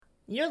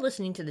You're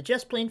listening to the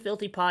Just Plain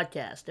Filthy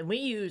podcast, and we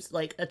use,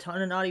 like, a ton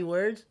of naughty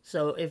words,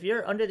 so if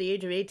you're under the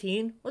age of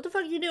 18, what the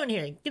fuck are you doing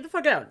here? Get the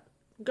fuck out.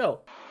 Go.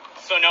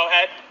 So no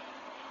head?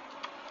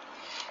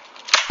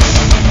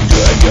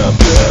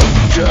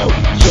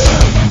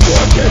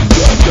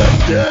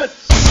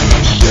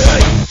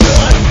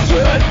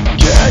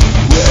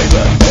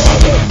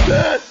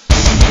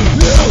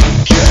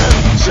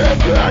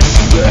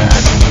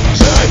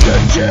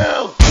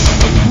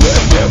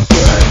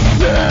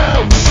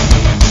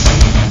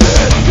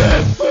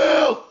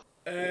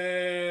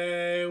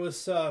 Hey,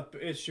 what's up?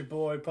 It's your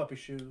boy, Puppy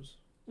Shoes.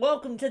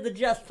 Welcome to the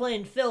Just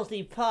Plain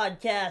Filthy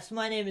podcast.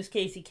 My name is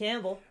Casey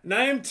Campbell. And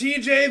I am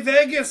TJ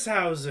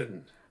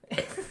Decadehausen.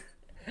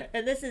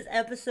 And this is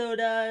episode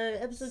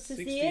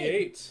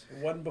 68.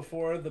 One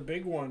before the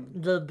big one.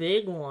 The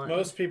big one.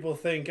 Most people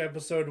think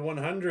episode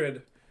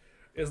 100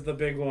 is the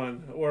big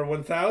one, or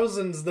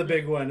 1000's the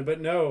big one, but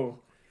no.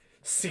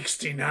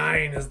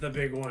 69 is the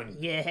big one.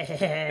 Yeah.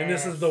 And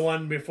this is the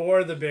one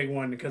before the big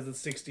one because it's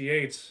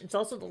 68. It's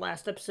also the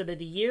last episode of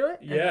the year.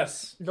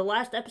 Yes. The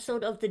last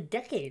episode of the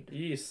decade.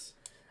 Yes.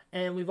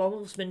 And we've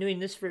almost been doing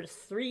this for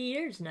 3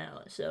 years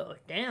now. So,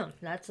 damn,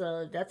 that's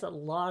a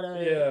lot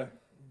of... Yeah.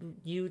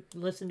 You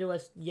listen to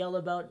us yell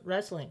about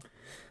wrestling.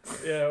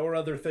 Yeah, or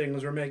other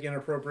things, or make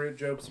inappropriate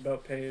jokes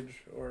about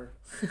Paige, or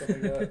stuff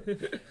like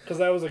that. Because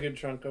that was a good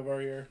chunk of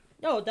our year.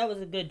 No, that was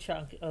a good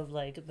chunk of,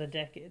 like, the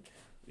decade.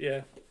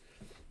 Yeah.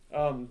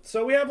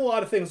 So we have a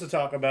lot of things to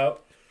talk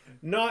about.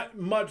 Not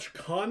much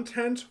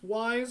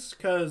content-wise,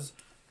 because,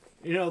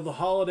 you know, the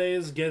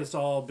holidays get us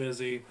all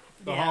busy.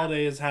 The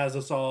holidays has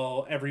us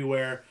all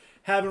everywhere.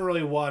 Haven't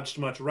really watched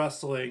much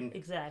wrestling.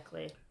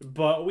 Exactly.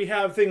 But we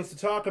have things to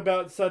talk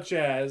about, such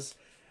as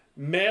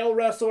Male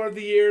Wrestler of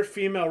the Year,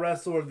 Female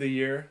Wrestler of the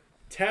Year,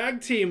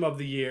 Tag Team of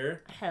the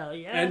Year, Hell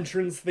yeah.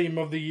 Entrance Theme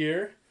of the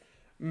Year,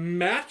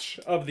 Match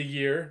of the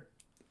Year,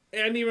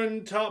 and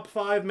even top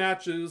 5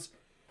 matches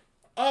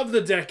of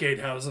the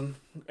Decadehausen.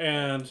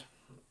 And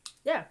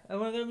yeah,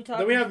 and we're going to be talking...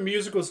 then we have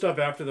musical stuff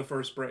after the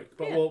first break,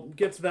 but we'll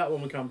get to that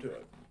when we come to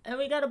it. And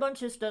we got a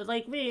bunch of stuff,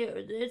 like,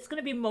 it's going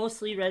to be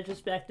mostly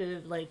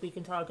retrospective, like, we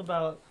can talk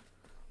about,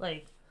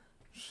 like,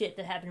 shit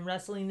that happened in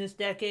wrestling this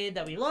decade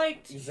that we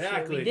liked,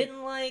 exactly. shit we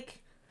didn't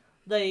like.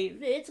 Like,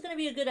 it's going to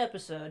be a good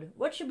episode.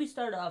 What should we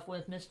start off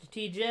with, Mr.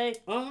 TJ?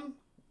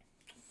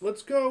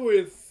 Let's go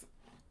with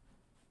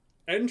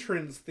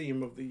Entrance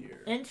Theme of the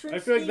Year. Entrance I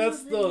feel like theme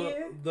that's of the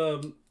year?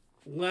 the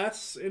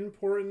less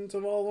important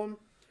of all of them.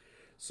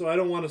 So I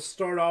don't want to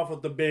start off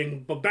with the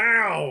big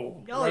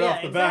ba-bow right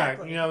off the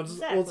bat. You know,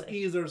 let's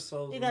ease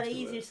ourselves. You gotta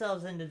ease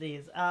yourselves into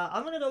these.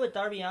 I'm gonna go with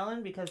Darby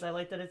Allin because I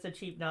like that it's a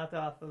cheap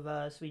knockoff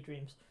of Sweet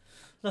Dreams.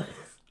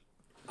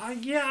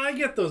 Yeah, I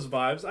get those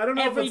vibes. I don't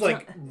know if it's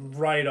like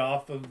right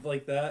off of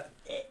like that.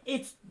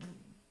 It's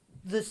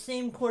the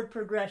same chord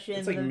progression.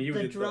 It's like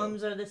muted, the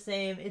drums are the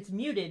same. It's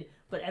muted,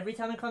 but every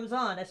time it comes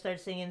on, I start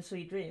singing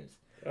Sweet Dreams.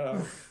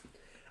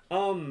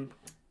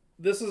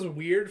 This is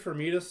weird for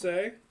me to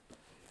say,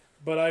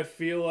 but I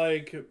feel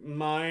like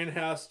mine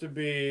has to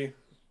be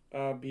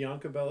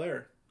Bianca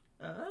Belair.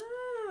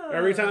 Oh.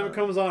 Every time it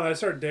comes on, I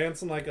start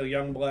dancing like a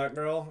young black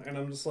girl, and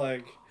I'm just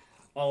like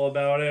all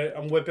about it.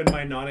 I'm whipping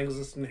my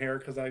non-existent hair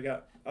because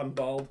I'm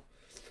bald,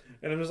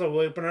 and I'm just like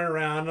whipping it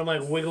around. I'm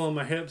like wiggling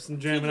my hips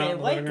and jamming out.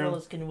 White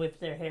girls can whip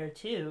their hair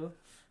too.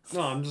 No,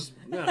 I'm just.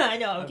 Yeah. I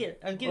know. I'm kidding.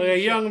 Like a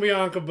young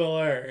Bianca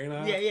Belair, you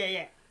know.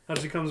 Yeah. How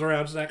she comes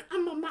around, she's like,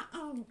 "I'm on my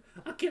own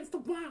against the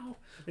wall,"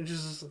 and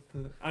just,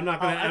 I'm not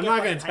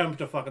gonna attempt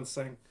to fucking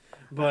sing,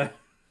 but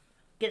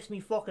gets me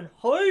fucking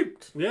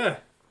hyped. Yeah.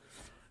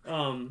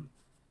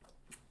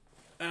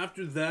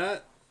 After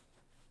that,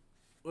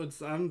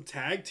 I'm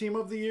Tag Team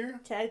of the Year.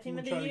 Tag Team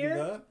of the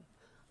Year.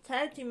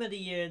 Tag Team of the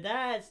Year.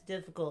 That's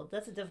difficult.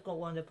 That's a difficult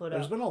one to put up.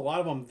 There's been a lot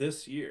of them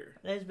this year.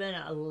 There's been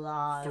a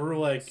lot through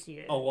like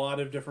a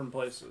lot of different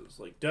places.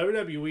 Like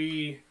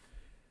WWE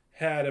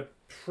had a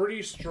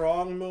pretty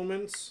strong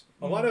moments.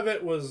 A lot of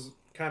it was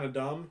kind of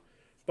dumb,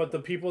 but the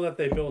people that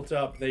they built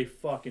up, they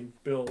fucking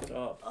built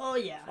up. Oh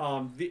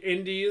yeah. The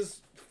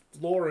indies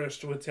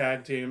flourished with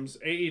tag teams.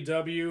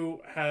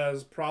 AEW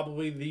has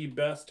probably the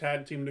best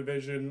tag team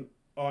division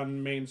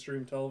on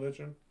mainstream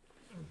television.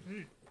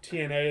 Mm-hmm.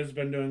 TNA has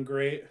been doing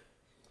great.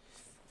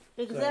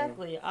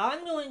 Exactly. So.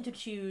 I'm going to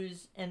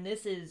choose, and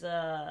this is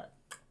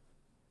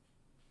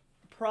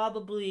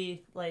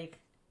probably like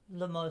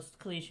the most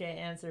cliche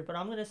answer, but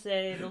I'm going to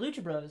say the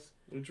Lucha Bros.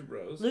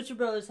 Lucha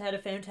Bros had a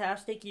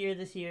fantastic year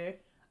this year.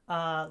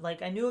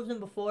 Like, I knew of them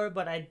before,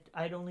 but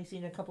I'd only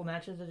seen a couple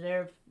matches of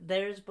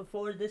theirs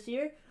before this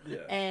year.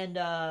 Yeah. And,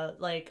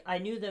 like, I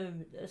knew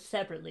them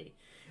separately.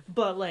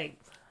 But, like,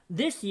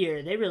 this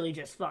year, they really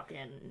just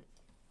fucking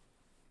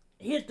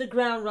hit the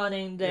ground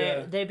running.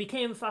 They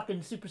became fucking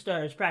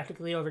superstars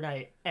practically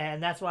overnight.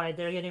 And that's why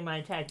they're getting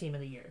my tag team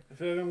of the year. I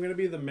feel like I'm going to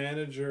be the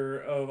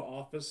manager of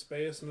Office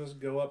Space and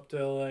just go up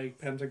to, like,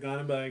 Pentagon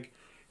and be like,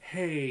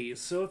 hey,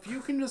 so if you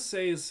can just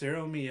say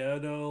Cero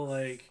Miedo,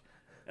 like,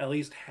 at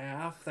least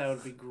half, that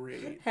would be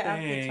great. Half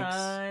Thanks. the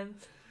time.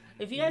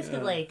 If you guys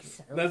could, like...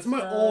 That's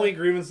my only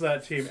grievance to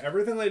that team.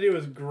 Everything they do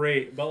is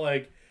great, but,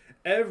 like,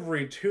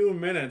 every 2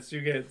 minutes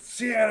you get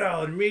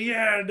Seattle and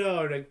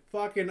Miedo. Like,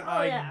 fucking,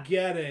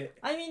 get it.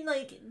 I mean,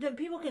 like, the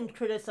people can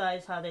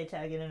criticize how they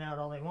tag in and out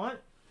all they want.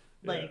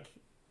 Like,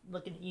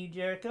 looking at you,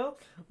 Jericho.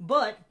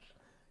 But...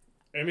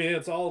 I mean,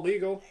 it's all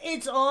legal.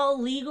 It's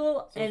all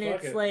legal, so and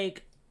it's, it.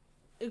 like...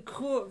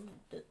 Cool.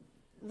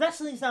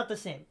 Wrestling's not the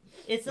same.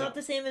 It's not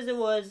the same as it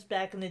was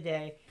back in the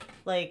day.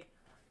 Like,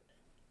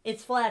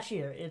 it's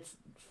flashier. It's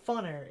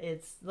funner.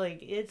 It's,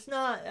 like, it's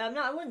not...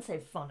 I wouldn't say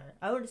funner.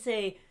 I would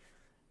say...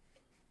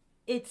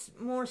 It's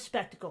more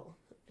spectacle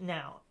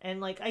now.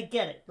 And, like, I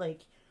get it.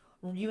 Like,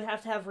 you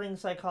have to have ring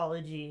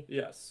psychology.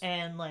 Yes.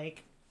 And,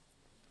 like...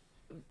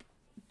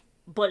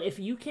 But if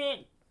you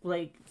can't,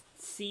 like,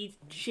 see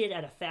shit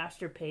at a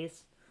faster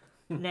pace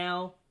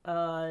now,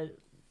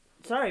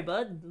 sorry,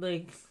 bud.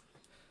 Like,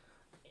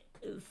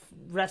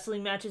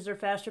 wrestling matches are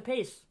faster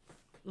pace.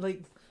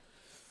 Like...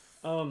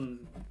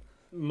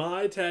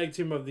 My tag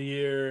team of the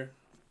year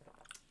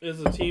is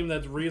a team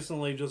that's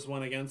recently just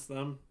went against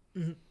them.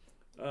 Mm-hmm.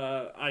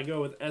 I go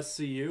with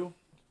SCU.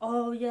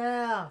 Oh,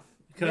 yeah.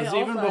 Because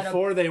even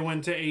before they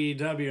went to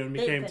AEW and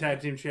became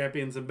tag team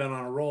champions and been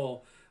on a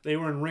roll, they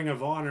were in Ring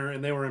of Honor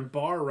and they were in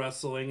bar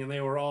wrestling and they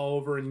were all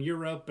over in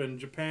Europe and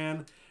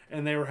Japan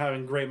and they were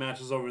having great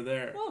matches over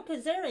there. Well,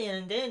 Kazarian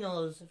and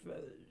Daniels,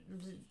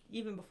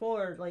 even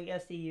before, like,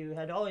 SCU,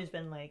 had always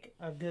been, like,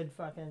 a good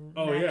fucking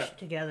match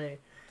together.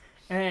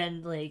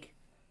 And, like...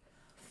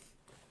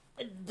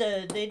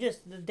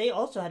 They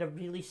also had a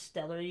really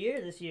stellar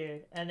year this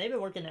year, and they've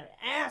been working their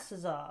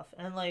asses off.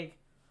 And, like,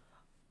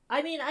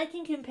 I mean, I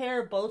can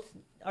compare both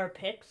our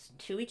picks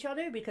to each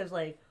other because,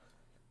 like,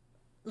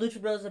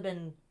 Lucha Bros have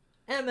been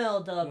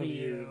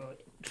MLW,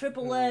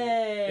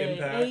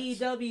 AAA,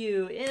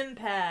 AEW,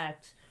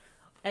 Impact,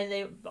 and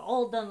they've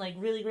all done, like,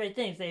 really great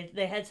things.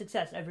 They had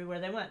success everywhere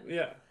they went.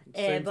 Yeah,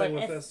 same thing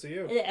with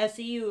SCU.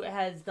 SCU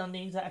has done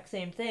the exact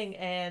same thing,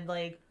 and,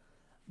 like,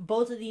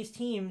 both of these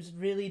teams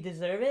really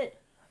deserve it,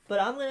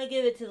 but I'm going to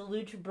give it to the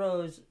Lucha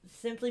Bros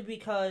simply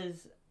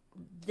because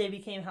they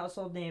became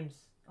household names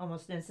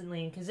almost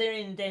instantly, and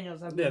Kazarian and Daniels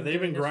have been they've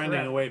been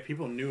grinding away.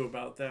 People knew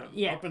about them.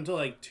 Yeah. Up until,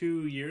 like,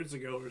 2 years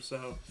ago or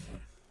so.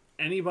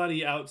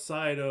 Anybody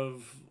outside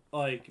of,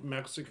 like,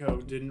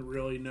 Mexico didn't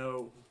really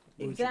know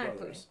Lucha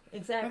Brothers.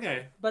 Exactly.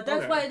 Okay. But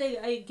that's why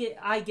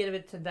I give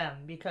it to them,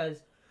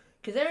 because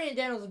Kazarian and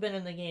Daniels have been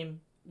in the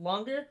game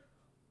longer,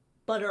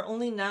 but are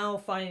only now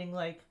finding,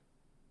 like,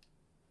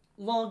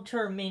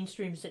 long-term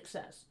mainstream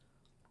success.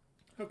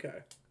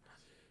 Okay.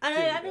 And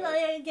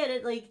I get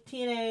it, like,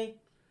 TNA,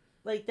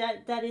 like,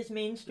 that is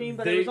mainstream,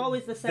 but it was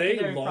always the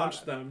secondary They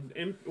launched product.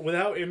 them.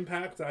 Without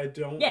Impact, I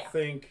don't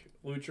think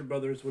Lucha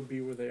Brothers would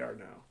be where they are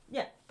now.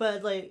 Yeah,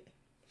 but, like,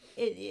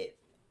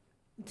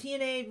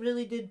 TNA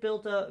really did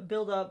build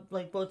up,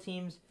 like, both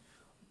teams,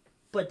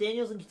 but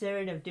Daniels and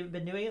Kazarian have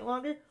been doing it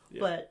longer,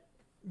 but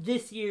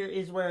this year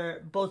is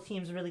where both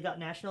teams really got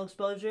national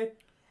exposure,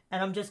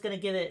 and I'm just going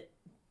to give it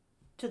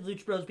to the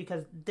Lucha Bros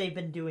because they've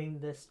been doing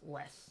this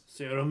less.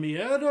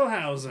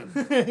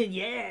 Decadehausen.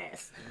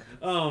 Yes.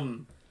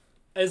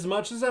 As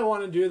much as I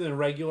want to do the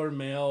regular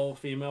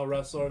male-female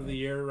wrestler of the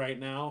year right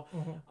now,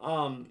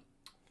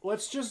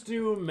 let's just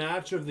do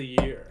match of the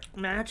year.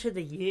 Match of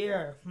the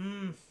year.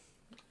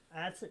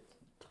 That's it.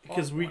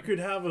 Because we could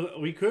have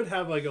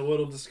like a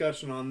little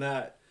discussion on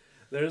that.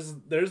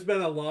 There's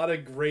been a lot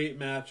of great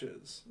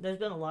matches. There's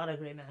been a lot of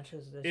great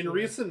matches this year. In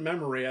recent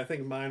memory, I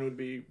think mine would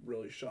be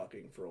really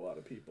shocking for a lot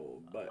of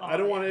people. But I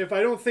don't want to, if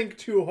I don't think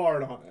too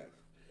hard on it.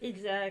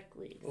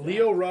 Exactly.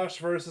 Leo Rush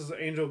versus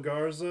Angel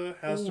Garza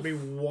has to be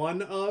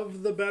one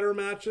of the better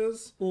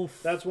matches.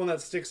 That's one that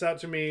sticks out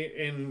to me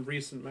in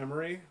recent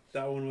memory.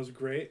 That one was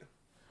great.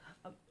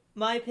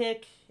 My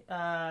pick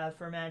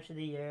for match of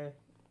the year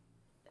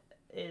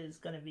is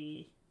going to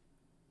be...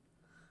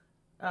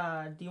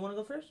 do you want to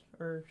go first,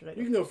 or should I go?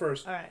 You can go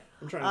first. All right.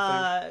 I'm trying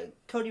to think.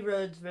 Cody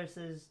Rhodes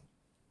versus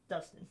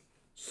Dustin.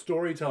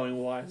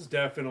 Storytelling-wise,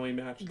 definitely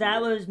match.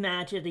 That was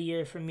match of the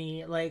year for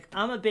me. Like,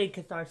 I'm a big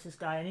catharsis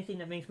guy. Anything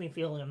that makes me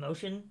feel an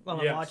emotion while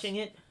I'm watching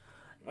it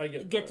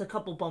gets a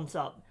couple bumps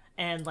up.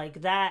 And,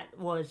 like, that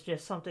was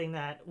just something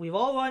that we've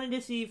all wanted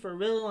to see for a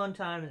really long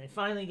time, and they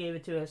finally gave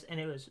it to us, and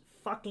it was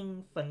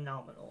fucking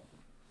phenomenal.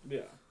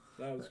 Yeah,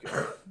 that was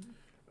good.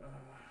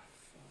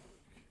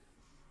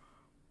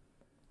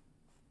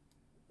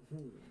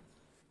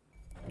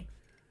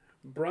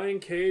 Brian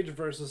Cage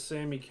versus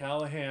Sami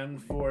Callihan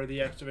for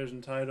the X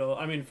Division title.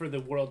 I mean, for the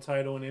world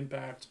title and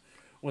Impact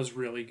was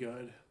really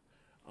good.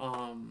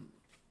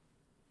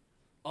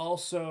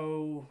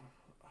 Also,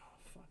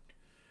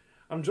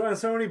 I'm drawing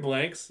so many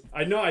blanks.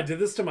 I know I did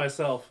this to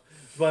myself,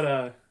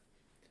 but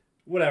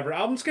whatever.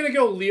 I'm just gonna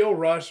go Leo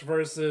Rush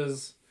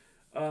versus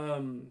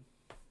Angel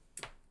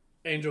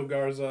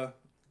Garza.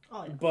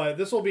 Oh, yeah. But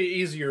this will be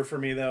easier for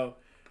me though.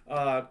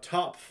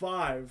 Top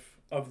 5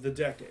 of the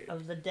decade.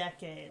 Of the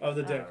decade. Of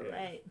the decade. All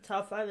right.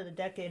 Top 5 of the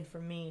decade for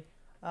me.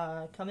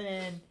 Coming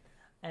in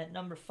at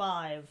number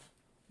 5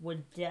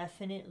 would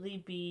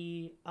definitely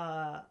be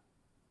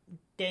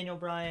Daniel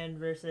Bryan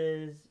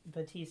versus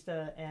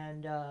Batista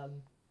and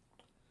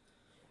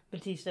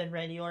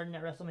Randy Orton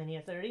at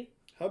WrestleMania 30.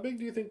 How big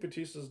do you think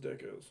Batista's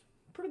dick is?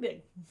 Pretty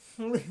big.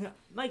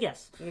 My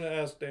guess. I'm going to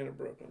ask Dana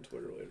Brooke on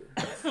Twitter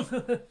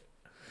later.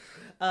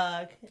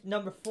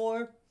 Number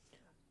 4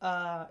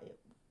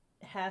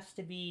 has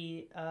to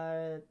be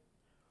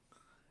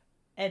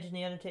Edge and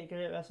The Undertaker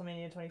at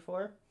WrestleMania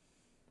 24.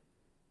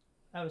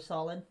 That was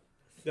solid.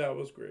 That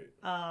was great.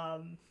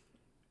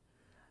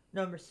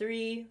 Number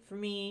 3 for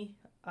me,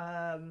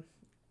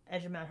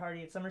 Edge and Matt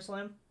Hardy at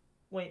SummerSlam.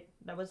 Wait,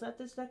 was that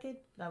this decade?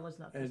 That was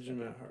not this Edge decade. and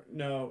Matt Hardy.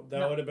 No,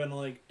 that would have been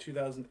like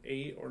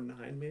 2008 or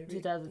 9 maybe?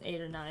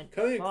 2008 or 9.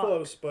 Kind of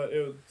close, but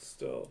it was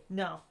still...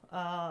 No.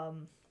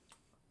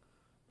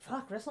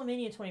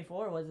 WrestleMania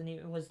 24 was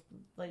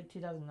like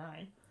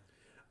 2009.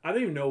 I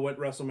don't even know what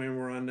WrestleMania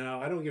we're on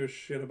now. I don't give a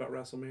shit about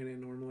WrestleMania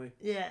normally.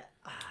 Yeah.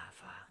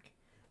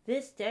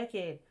 This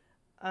decade.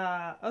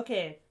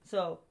 Okay,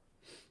 so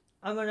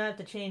I'm going to have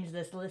to change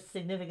this list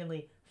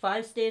significantly.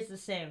 5 stays the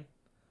same.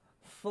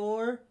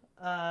 4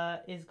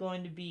 is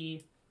going to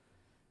be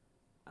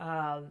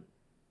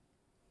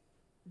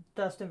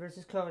Dustin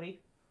versus Cody.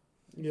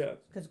 Yeah.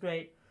 That's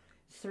great.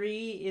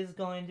 3 is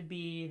going to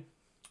be...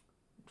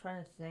 I'm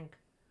trying to think.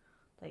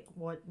 Like,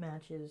 what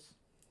matches,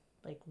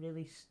 like,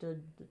 really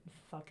stood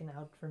fucking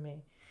out for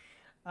me.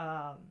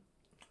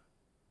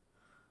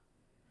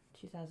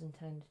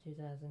 2010 to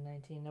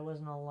 2019, there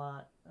wasn't a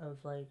lot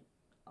of, like,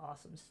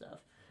 awesome stuff.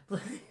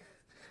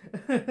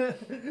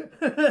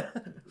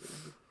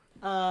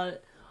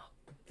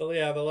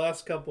 The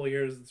last couple of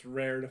years, it's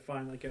rare to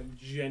find, like, a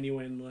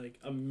genuine, like,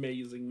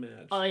 amazing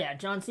match. Oh, yeah,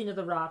 John Cena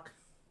The Rock,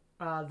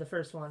 the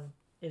first one,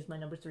 is my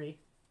number 3.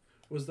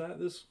 Was that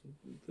this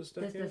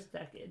decade? This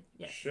decade,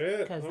 yeah. Shit,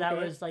 because that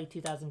was, like,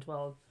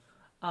 2012.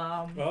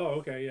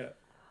 Okay, yeah.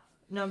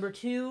 Number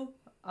 2,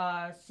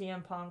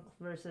 CM Punk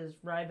versus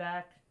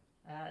Ryback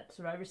at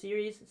Survivor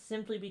Series,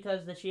 simply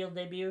because the Shield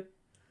debut.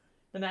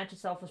 The match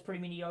itself was pretty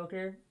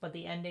mediocre, but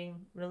the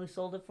ending really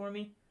sold it for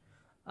me.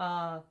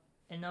 And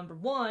number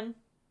 1,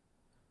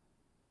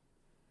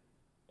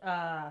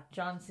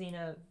 John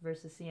Cena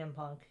versus CM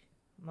Punk,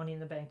 Money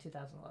in the Bank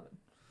 2011.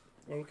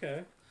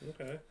 Okay.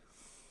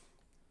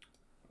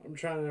 I'm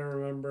trying to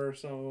remember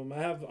some of them.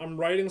 I'm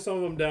writing some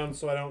of them down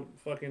so I don't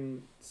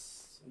fucking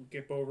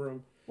skip over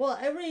them. Well,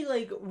 every,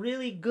 like,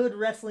 really good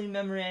wrestling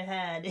memory I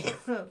had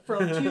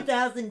from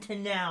 2000 to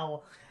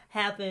now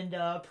happened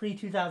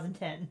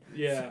pre-2010.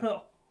 Yeah.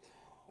 So.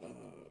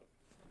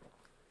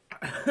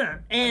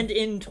 And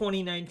in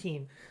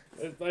 2019.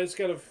 I just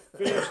gotta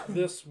finish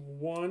this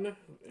one,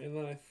 and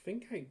then I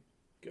think I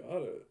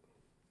got it.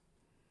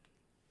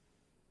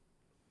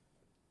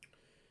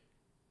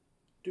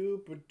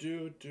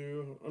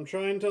 I'm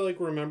trying to, like,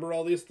 remember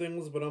all these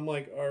things, but I'm,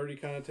 like, already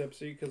kind of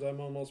tipsy because I'm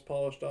almost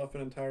polished off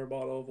an entire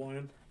bottle of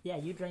wine. Yeah,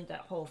 you drank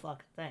that whole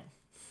fucking thing.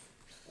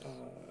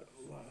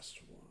 Last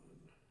one.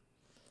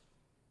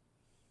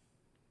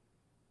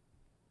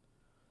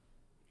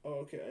 Oh,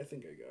 okay, I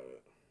think I got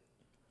it.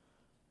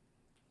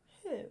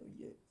 Hell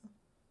yeah.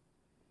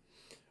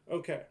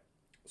 Okay,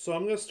 so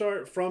I'm going to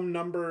start from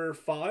number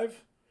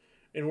 5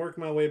 and work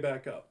my way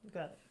back up.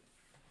 Got it.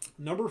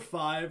 Number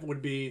 5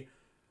 would be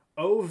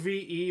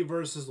OVE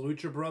versus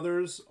Lucha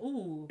Brothers.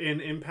 Ooh.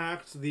 In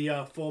Impact,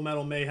 the Full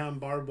Metal Mayhem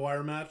barbed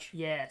wire match.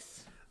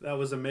 Yes. That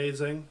was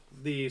amazing.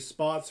 The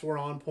spots were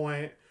on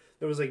point.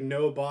 There was, like,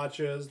 no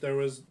botches. There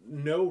was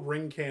no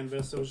ring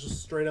canvas. It was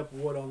just straight up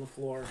wood on the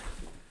floor.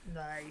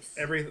 Nice.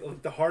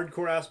 The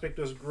hardcore aspect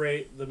was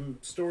great. The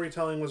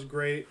storytelling was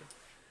great.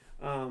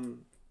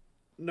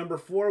 Number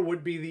 4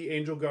 would be the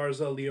Angel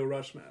Garza Leo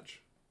Rush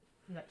match.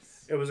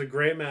 Nice. It was a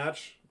great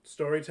match,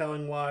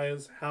 storytelling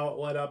wise, how it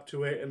led up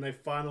to it, and they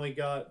finally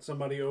got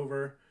somebody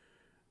over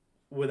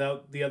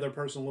without the other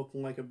person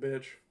looking like a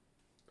bitch.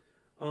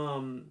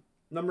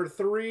 Number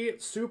 3,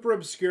 super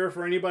obscure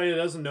for anybody that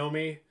doesn't know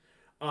me.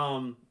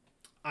 I'm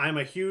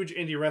a huge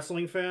indie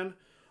wrestling fan.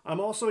 I'm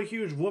also a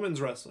huge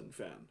women's wrestling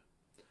fan.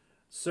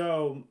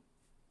 So,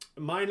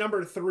 my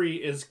number 3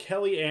 is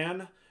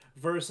Kellyanne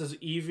versus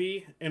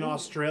Evie in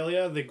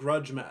Australia, the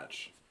grudge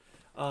match.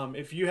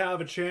 If you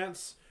have a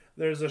chance,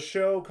 there's a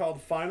show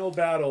called Final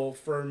Battle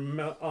for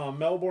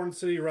Melbourne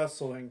City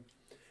Wrestling.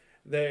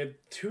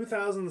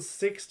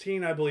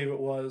 2016, I believe it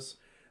was.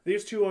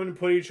 These two women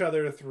put each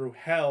other through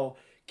hell.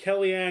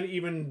 Kellyanne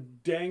even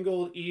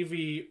dangled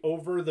Evie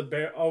over the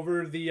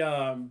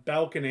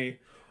balcony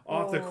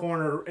off the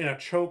corner in a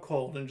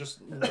chokehold and just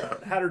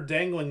had her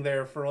dangling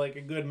there for like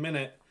a good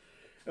minute.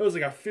 It was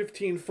like a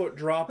 15-foot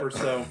drop or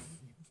so.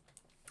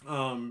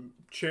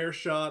 Chair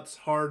shots,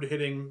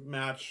 hard-hitting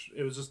match.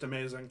 It was just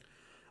amazing.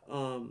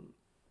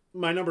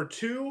 My number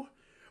 2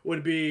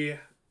 would be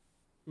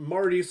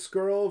Marty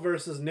Scurll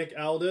versus Nick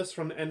Aldis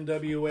from the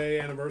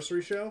NWA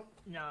Anniversary Show.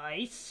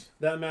 Nice.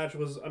 That match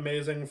was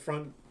amazing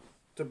front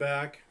to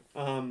back.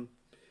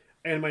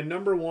 And my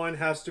number 1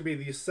 has to be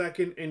the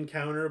second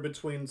encounter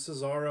between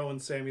Cesaro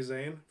and Sami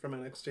Zayn from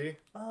NXT.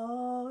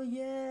 Oh,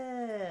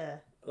 yeah.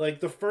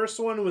 Like, the first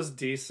one was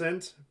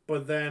decent,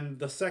 but then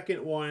the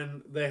second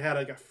one, they had,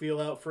 like, a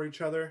feel out for each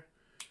other.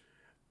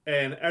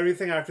 And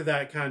everything after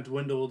that kind of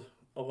dwindled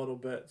a little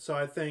bit. So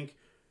I think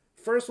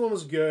first one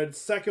was good,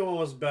 second one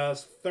was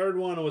best, third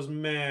one was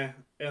meh,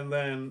 and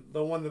then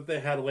the one that they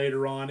had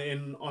later on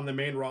the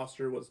main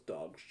roster was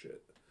dog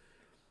shit.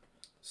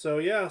 So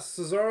yeah,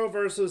 Cesaro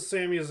versus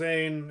Sami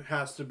Zayn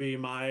has to be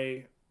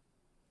my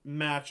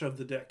match of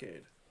the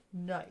decade.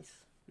 Nice.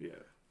 Yeah.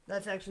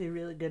 That's actually a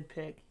really good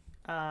pick.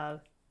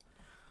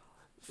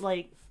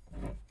 Like,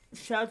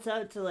 shouts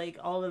out to, like,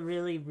 all the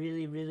really,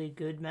 really, really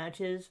good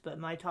matches, but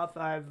my top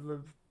 5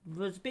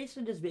 was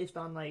basically just based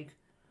on, like,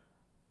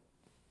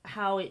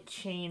 how it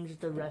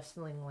changed the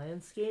wrestling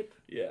landscape.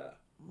 Yeah.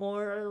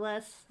 More or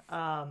less.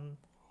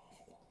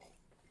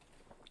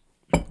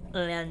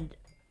 And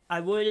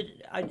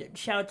I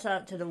shouts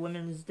out to the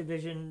women's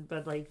division,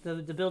 but, like,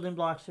 the building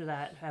blocks for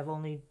that have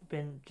only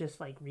been just,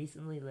 like,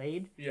 recently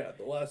laid. Yeah,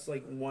 the last,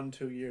 like,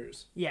 1-2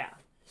 years. Yeah.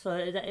 So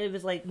it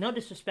was, like, no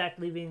disrespect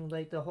leaving,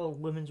 like, the whole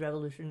women's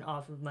revolution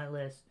off of my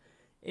list.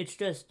 It's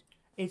just,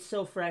 it's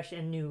so fresh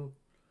and new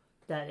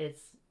that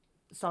it's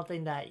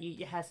something that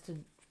it has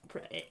to,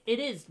 it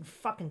is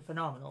fucking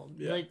phenomenal.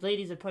 Yeah. Like,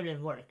 ladies are putting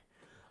in work.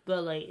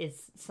 But, like,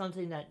 it's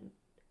something that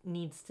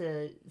needs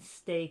to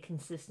stay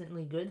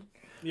consistently good.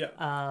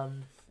 Yeah.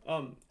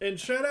 And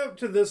shout out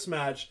to this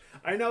match.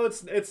 I know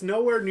it's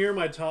nowhere near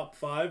my top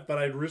 5, but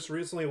I just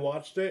recently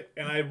watched it,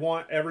 and I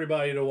want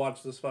everybody to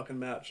watch this fucking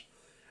match.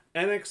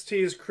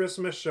 NXT's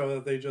Christmas show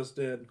that they just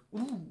did.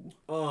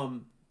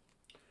 Ooh.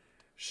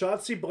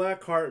 Shotzi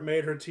Blackheart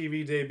made her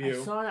TV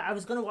debut. I saw that. I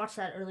was gonna watch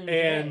that earlier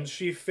and today.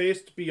 she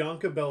faced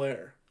Bianca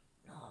Belair.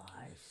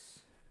 Nice.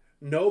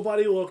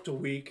 Nobody looked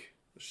weak.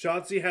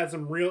 Shotzi had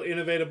some real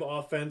innovative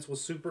offense,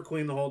 was super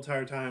clean the whole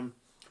entire time.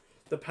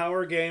 The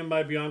power game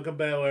by Bianca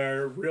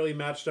Belair really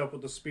matched up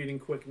with the speed and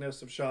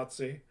quickness of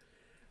Shotzi.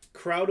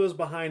 Crowd was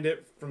behind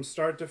it from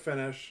start to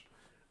finish.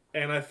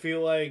 And I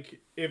feel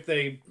like if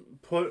they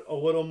put a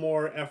little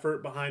more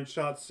effort behind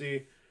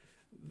Shotzi,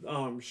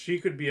 she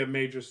could be a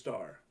major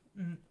star.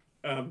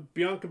 Mm-hmm.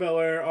 Bianca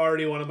Belair,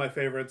 already one of my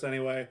favorites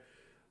anyway,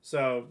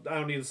 so I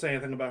don't need to say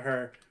anything about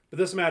her. But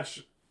this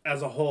match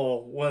as a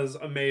whole was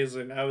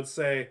amazing. I would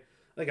say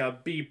like a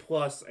B+, A-.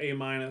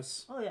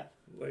 Oh, yeah.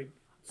 Like,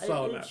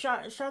 solid match.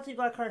 Shotzi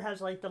Blackheart has,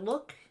 like, the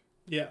look.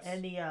 Yes.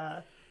 And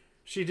the,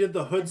 She did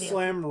the hood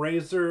slam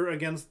razor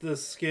against the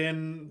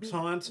skin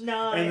taunt.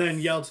 Nice. And then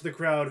yelled to the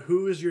crowd,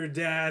 "Who's your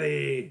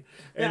daddy?"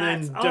 And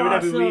That's then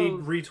awesome.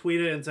 WWE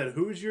retweeted and said,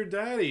 "Who's your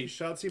daddy?"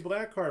 Shotzi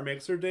Blackheart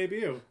makes her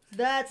debut.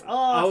 That's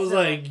awesome. I was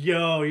like,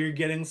 yo, you're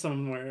getting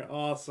somewhere.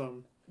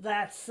 Awesome.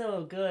 That's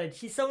so good.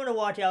 She's someone to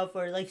watch out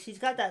for. Like, she's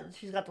got the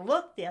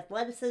look, the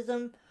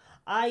athleticism.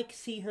 I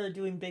see her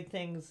doing big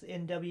things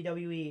in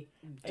WWE.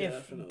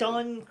 Definitely. If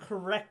done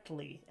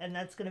correctly. And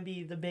that's going to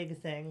be the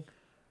big thing.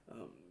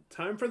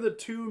 Time for the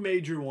 2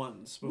 major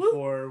ones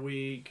before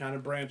we kind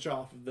of branch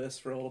off of this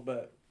for a little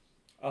bit.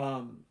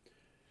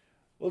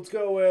 Let's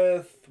go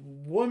with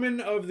Woman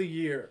of the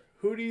Year.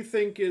 Who do you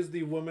think is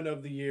the Woman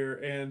of the Year?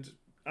 And,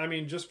 I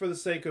mean, just for the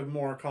sake of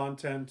more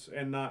content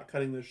and not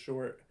cutting this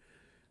short,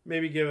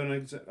 maybe give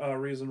a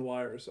reason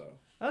why or so.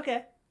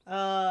 Okay.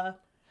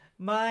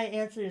 My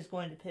answer is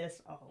going to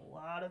piss a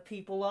lot of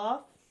people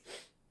off.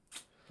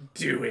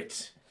 Do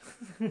it.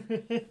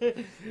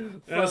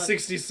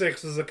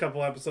 66 is a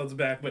couple episodes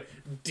back, but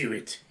do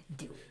it.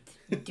 Do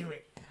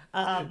it.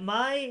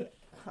 My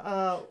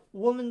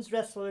Women's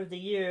Wrestler of the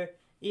Year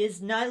is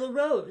Nyla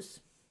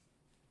Rose.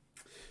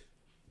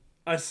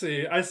 I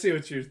see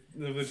what you're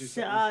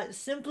saying.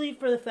 Simply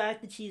for the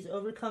fact that she's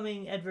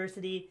overcoming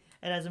adversity,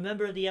 and as a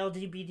member of the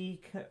LGBT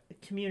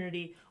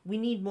community, we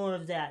need more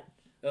of that.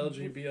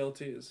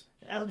 LGBTs.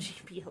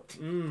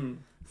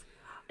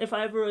 If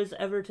I was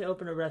ever to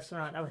open a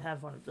restaurant, I would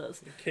have one of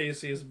those.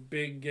 Casey's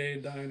Big Gay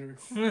Diner.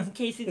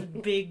 Casey's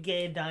Big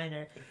Gay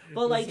Diner.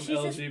 But like, she's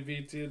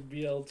LGBT and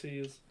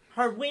BLTs.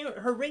 Her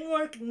ring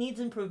work needs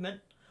improvement.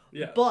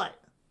 Yeah. But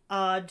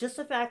just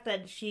the fact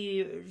that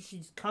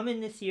she's come in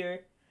this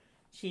year,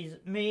 she's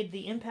made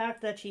the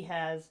impact that she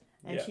has,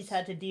 and she's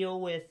had to deal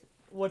with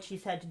what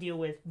she's had to deal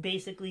with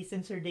basically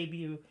since her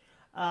debut.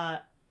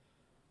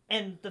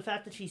 And the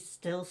fact that she's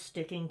still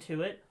sticking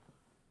to it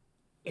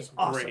is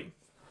awesome. Great.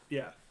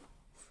 Yeah.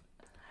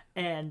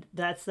 And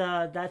that's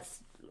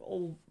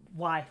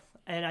why.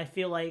 And I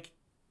feel like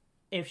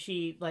if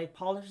she like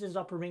polishes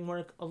up her ring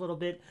work a little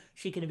bit,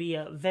 she can be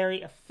a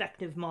very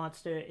effective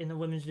monster in the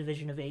women's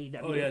division of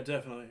AEW. Oh yeah,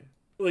 definitely.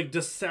 Like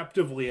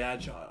deceptively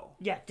agile.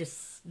 Yeah,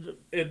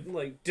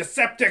 like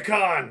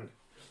Decepticon.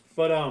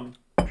 But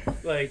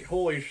like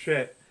holy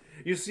shit.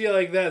 You see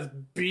like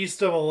that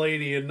beast of a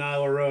lady in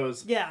Nyla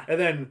Rose. Yeah. And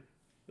then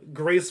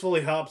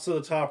gracefully hops to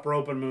the top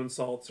rope and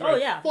moonsaults. Right? Oh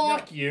yeah.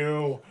 Fuck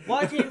you.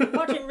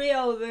 Watching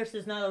Rio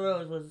versus Nyla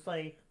Rose was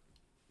like,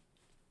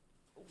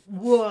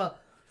 whoa.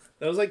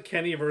 That was like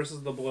Kenny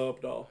versus the blow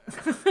up doll.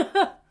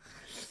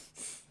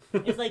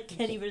 It's like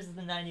Kenny versus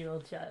the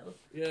 9-year-old child.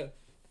 Yeah.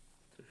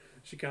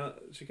 She kind of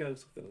looks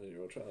like the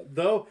 9-year-old child.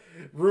 Though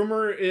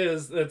rumor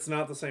is it's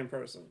not the same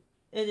person.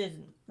 It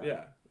isn't. No.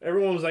 Yeah.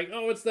 Everyone was like,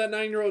 oh, it's that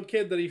 9-year-old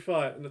kid that he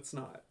fought. And it's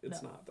not.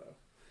 It's not,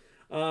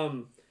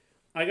 though.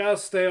 I gotta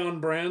stay on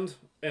brand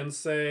and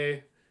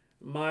say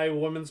my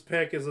women's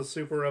pick is a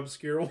super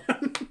obscure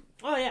one.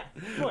 Oh, yeah.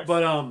 Of course.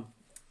 But,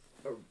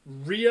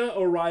 Rhea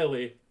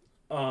O'Reilly,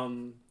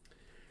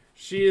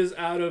 she is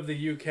out of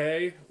the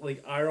UK,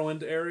 like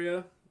Ireland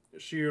area.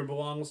 She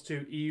belongs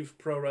to Eve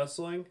Pro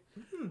Wrestling.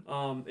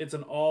 It's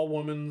an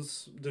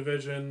all-women's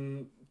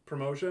division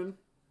promotion.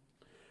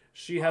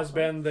 She has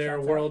been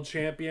their world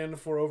champion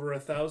for over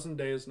 1,000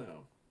 days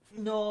now.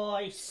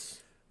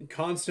 Nice.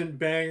 Constant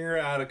banger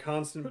out of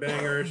constant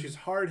banger. She's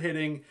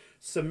hard-hitting,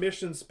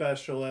 submission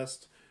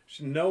specialist.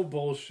 She's no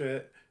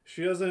bullshit.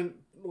 She doesn't,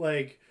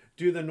 like,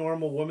 do the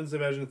normal women's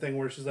division thing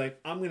where she's like,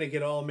 I'm going to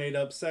get all made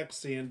up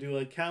sexy and do,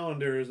 like,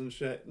 calendars and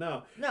shit.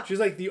 No. She's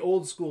like the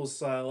old school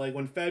style. Like,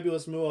 when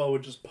Fabulous Moolah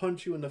would just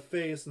punch you in the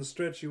face and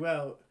stretch you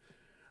out.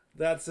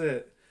 That's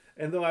it.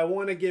 And though I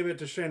want to give it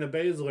to Shayna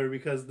Baszler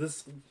because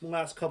this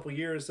last couple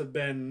years have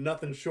been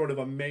nothing short of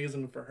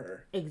amazing for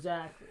her.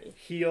 Exactly.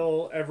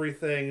 Heel,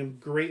 everything,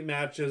 great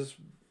matches,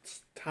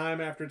 time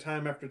after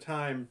time after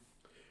time.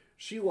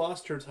 She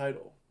lost her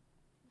title.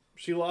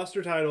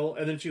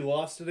 And then she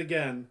lost it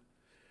again.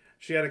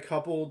 She had a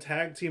couple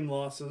tag team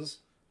losses,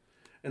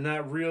 and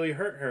that really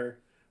hurt her.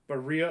 But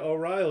Rhea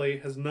O'Reilly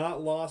has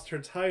not lost her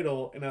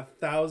title in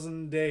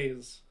 1,000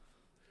 days.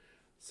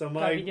 So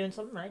Gotta be doing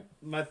something right.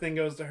 My thing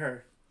goes to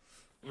her.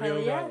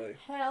 Hell yeah.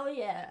 Hell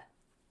yeah.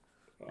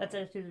 That's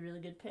actually a really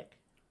good pick.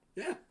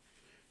 Yeah.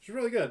 She's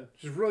really good.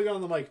 She's really good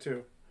on the mic,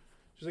 too.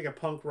 She's like a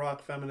punk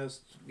rock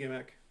feminist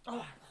gimmick. Oh, I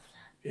love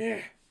that. Yeah.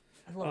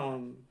 I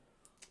love that.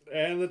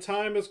 And the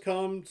time has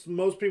come.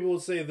 Most people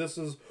would say this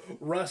is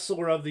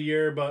Wrestler of the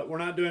Year, but we're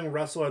not doing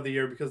Wrestler of the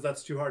Year because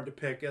that's too hard to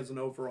pick as an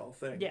overall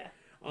thing. Yeah.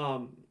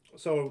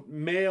 So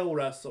Male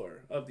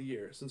Wrestler of the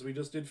Year, since we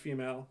just did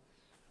female.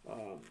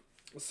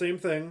 Same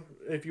thing.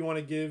 If you want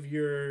to give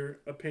your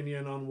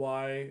opinion on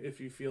why,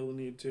 if you feel the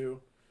need to,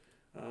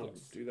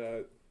 do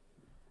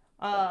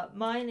that.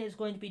 Mine is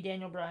going to be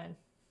Daniel Bryan.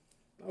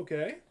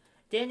 Okay.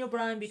 Daniel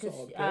Bryan because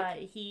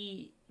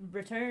he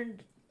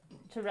returned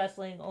to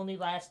wrestling only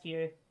last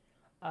year.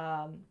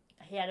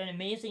 He had an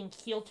amazing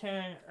heel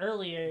turn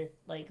earlier,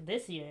 like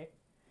this year,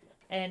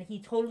 and he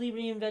totally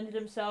reinvented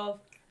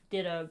himself,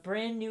 did a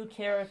brand new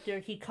character.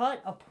 He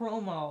cut a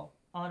promo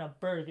on a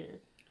burger.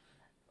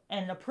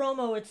 And the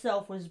promo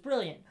itself was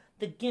brilliant.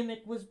 The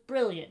gimmick was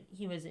brilliant.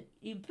 He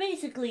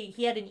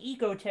had an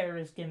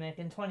eco-terrorist gimmick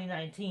in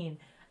 2019,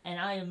 and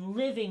I am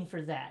living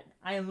for that.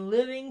 I am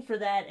living for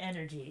that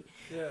energy.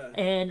 Yeah.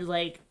 And,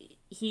 like,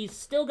 he's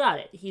still got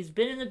it. He's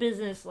been in the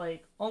business,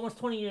 like, almost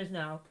 20 years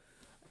now.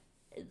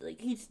 Like,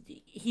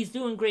 he's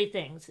doing great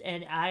things,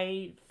 and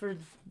I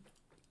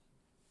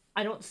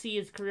don't see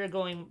his career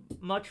going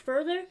much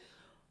further,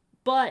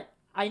 but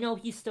I know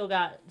he's still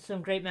got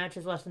some great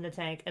matches left in the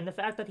tank, and the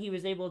fact that he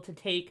was able to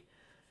take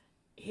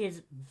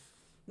his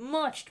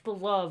much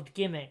beloved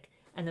gimmick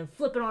and then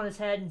flip it on his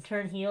head and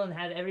turn heel and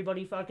have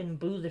everybody fucking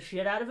boo the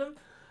shit out of him,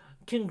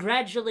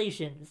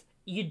 congratulations.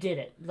 You did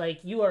it. Like,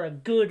 you are a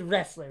good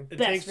wrestler. It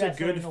takes a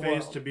good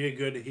face to be a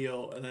good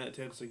heel, and then it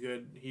takes a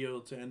good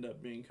heel to end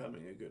up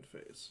becoming a good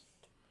face.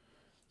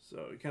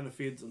 So it kind of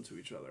feeds into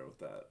each other with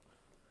that.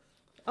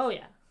 Oh,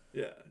 yeah.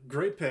 Yeah.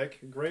 Great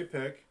pick.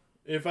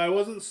 If I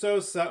wasn't so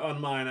set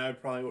on mine, I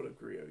probably would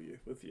agree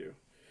with you.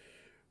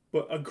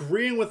 But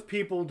agreeing with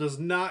people does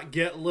not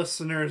get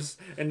listeners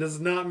and does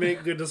not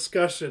make good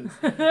discussion.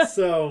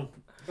 So,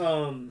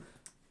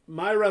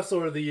 my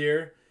Wrestler of the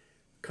Year,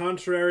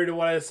 contrary to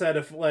what I said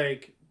if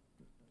like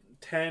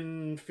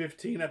 10,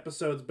 15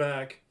 episodes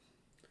back,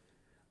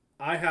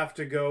 I have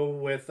to go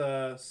with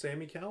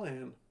Sami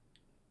Callihan.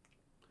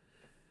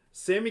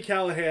 Sami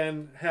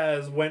Callihan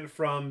has went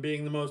from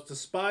being the most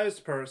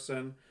despised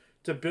person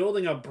to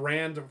building a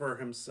brand for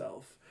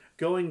himself,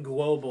 going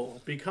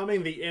global,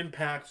 becoming the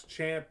Impact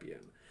champion,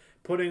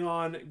 putting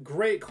on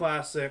great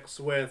classics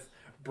with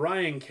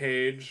Brian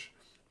Cage,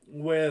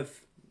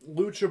 with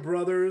Lucha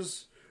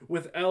Brothers,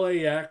 with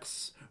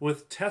LAX,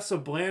 with Tessa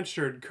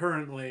Blanchard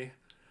currently.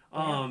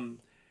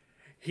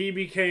 He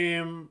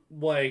became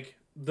like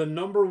the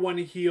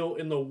 #1 heel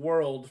in the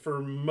world for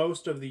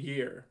most of the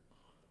year.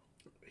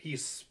 He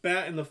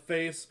spat in the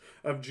face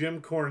of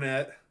Jim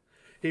Cornette.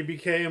 He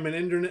became an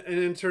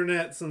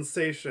internet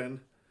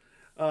sensation.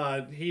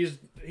 He's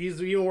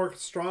even worked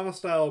Strong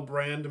Style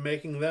brand,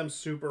 making them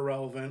super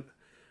relevant.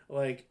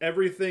 Like,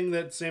 everything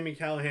that Sami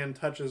Callihan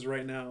touches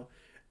right now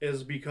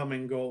is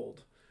becoming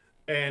gold.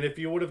 And if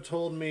you would have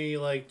told me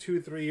like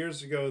 2-3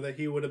 years ago that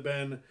he would have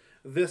been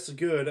this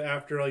good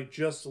after like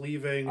just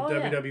leaving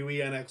WWE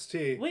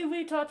NXT.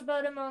 We talked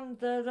about him on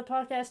the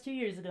podcast 2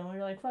 years ago, and we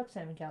were like, fuck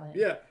Sami Callihan.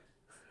 Yeah.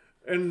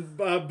 And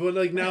but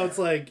like now it's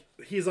like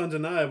he's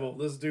undeniable.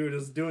 This dude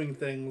is doing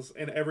things,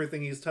 and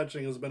everything he's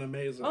touching has been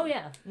amazing. Oh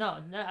yeah, no,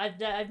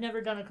 I've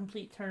never done a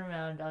complete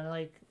turnaround on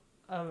like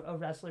a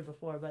wrestler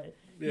before, but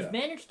he's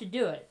managed to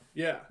do it.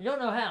 Yeah, I don't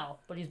know how,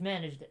 but he's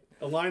managed it.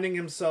 Aligning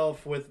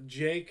himself with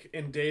Jake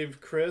and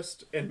Dave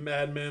Christ and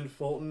Madman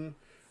Fulton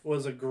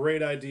was a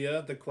great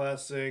idea. The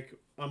classic,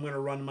 I'm going to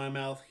run my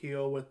mouth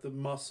heel with the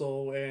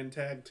muscle and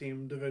tag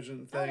team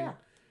division thing. Oh, yeah.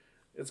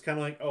 It's kind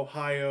of like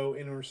Ohio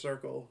Inner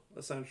Circle,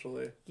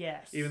 essentially.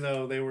 Yes. Even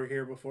though they were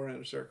here before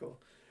Inner Circle.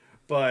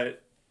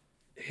 But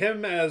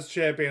him as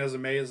champion is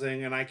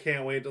amazing, and I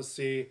can't wait to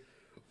see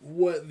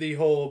what the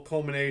whole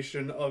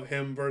culmination of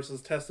him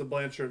versus Tessa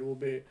Blanchard will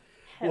be.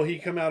 Will he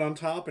come out on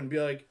top and be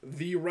like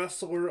the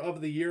wrestler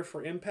of the year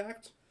for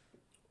Impact?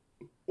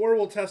 Or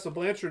will Tessa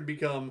Blanchard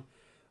become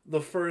the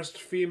first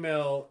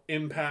female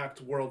Impact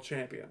world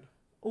champion?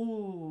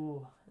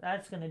 Ooh,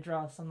 that's going to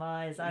draw some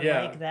eyes. I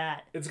like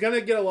that. It's going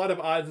to get a lot of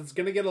eyes. It's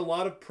going to get a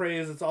lot of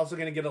praise. It's also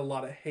going to get a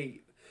lot of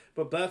hate.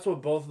 But that's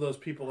what both of those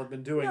people have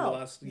been doing the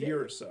last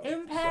year or so.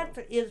 Impact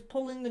is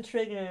pulling the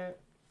trigger,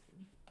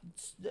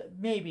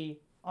 maybe,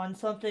 on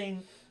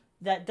something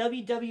that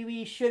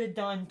WWE should have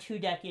done 2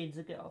 decades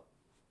ago.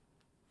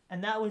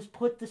 And that was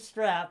put the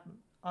strap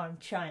on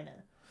China.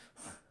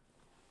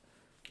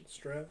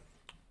 Strap?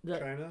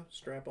 China?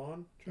 Strap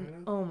on? China?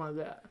 Oh my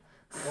god.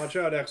 Watch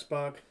out,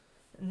 X-Pac.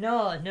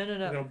 No. You're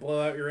going to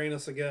blow out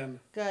Uranus again.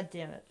 God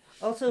damn it.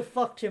 Also,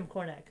 fuck Jim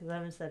Cornette, because I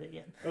haven't said it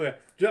yet. Okay.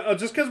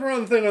 Just because we're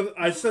on the thing,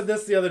 I said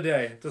this the other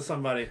day to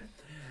somebody.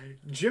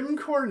 Jim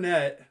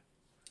Cornette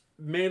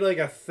made like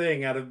a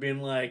thing out of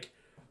being like,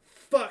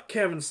 fuck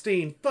Kevin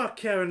Steen, fuck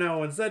Kevin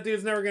Owens, that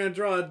dude's never going to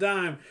draw a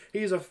dime.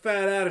 He's a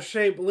fat,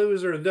 out-of-shape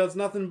loser and does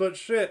nothing but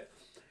shit.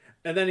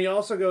 And then he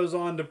also goes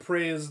on to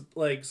praise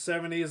like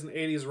 70s and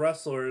 80s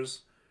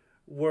wrestlers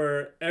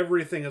where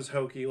everything is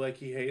hokey, like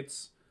he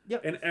hates.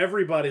 Yep. And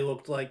everybody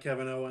looked like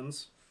Kevin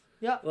Owens.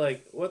 Yep.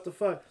 Like, what the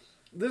fuck?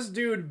 This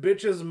dude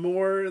bitches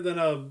more than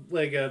a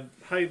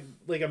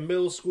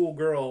middle school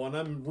girl, and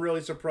I'm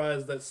really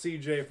surprised that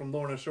CJ from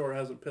Lorna Shore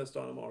hasn't pissed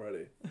on him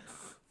already.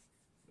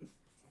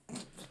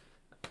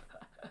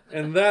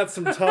 And that's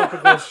some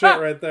topical shit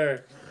right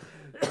there.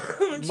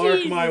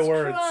 Mark my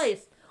words.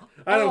 Christ.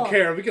 I don't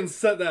care. We can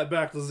set that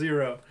back to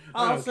 0.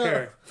 I don't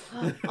care.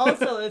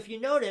 Also, if you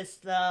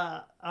noticed,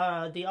 the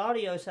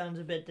audio sounds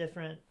a bit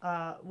different.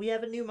 We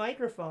have a new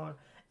microphone,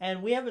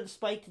 and we haven't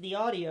spiked the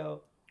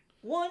audio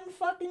one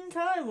fucking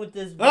time with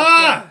this.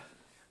 Ah!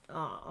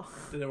 Oh.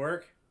 Did it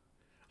work?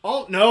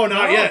 Oh, no,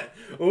 not yet.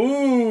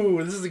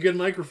 Ooh, this is a good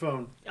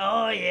microphone.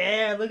 Oh,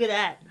 yeah. Look at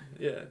that.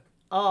 Yeah.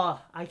 Oh,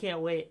 I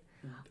can't wait.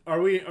 Are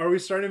we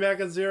starting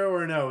back at 0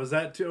 or no? Is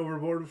that too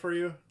overboard for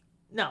you?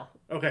 No.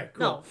 Okay,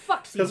 cool. No,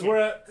 fuck CJ. Because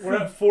we're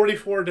at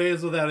 44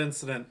 days without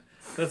incident.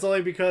 That's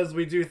only because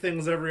we do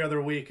things every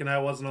other week, and I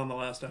wasn't on the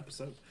last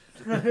episode.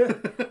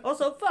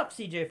 Also, fuck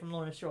CJ from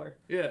Lorna Shore.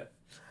 Yeah.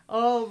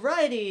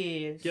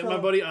 Alrighty. Get my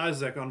buddy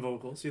Isaac on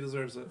vocals. He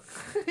deserves it.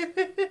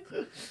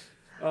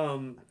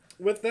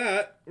 With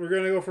that, we're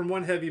going to go from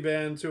one heavy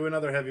band to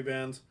another heavy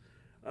band.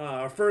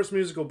 Our first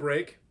musical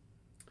break.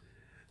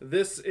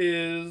 This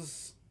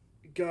is...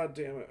 God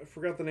damn it. I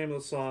forgot the name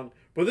of the song.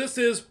 But this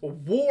is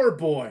War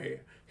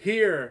Boy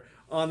here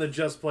on the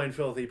Just Plain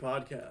Filthy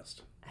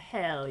podcast.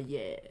 Hell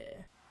yeah.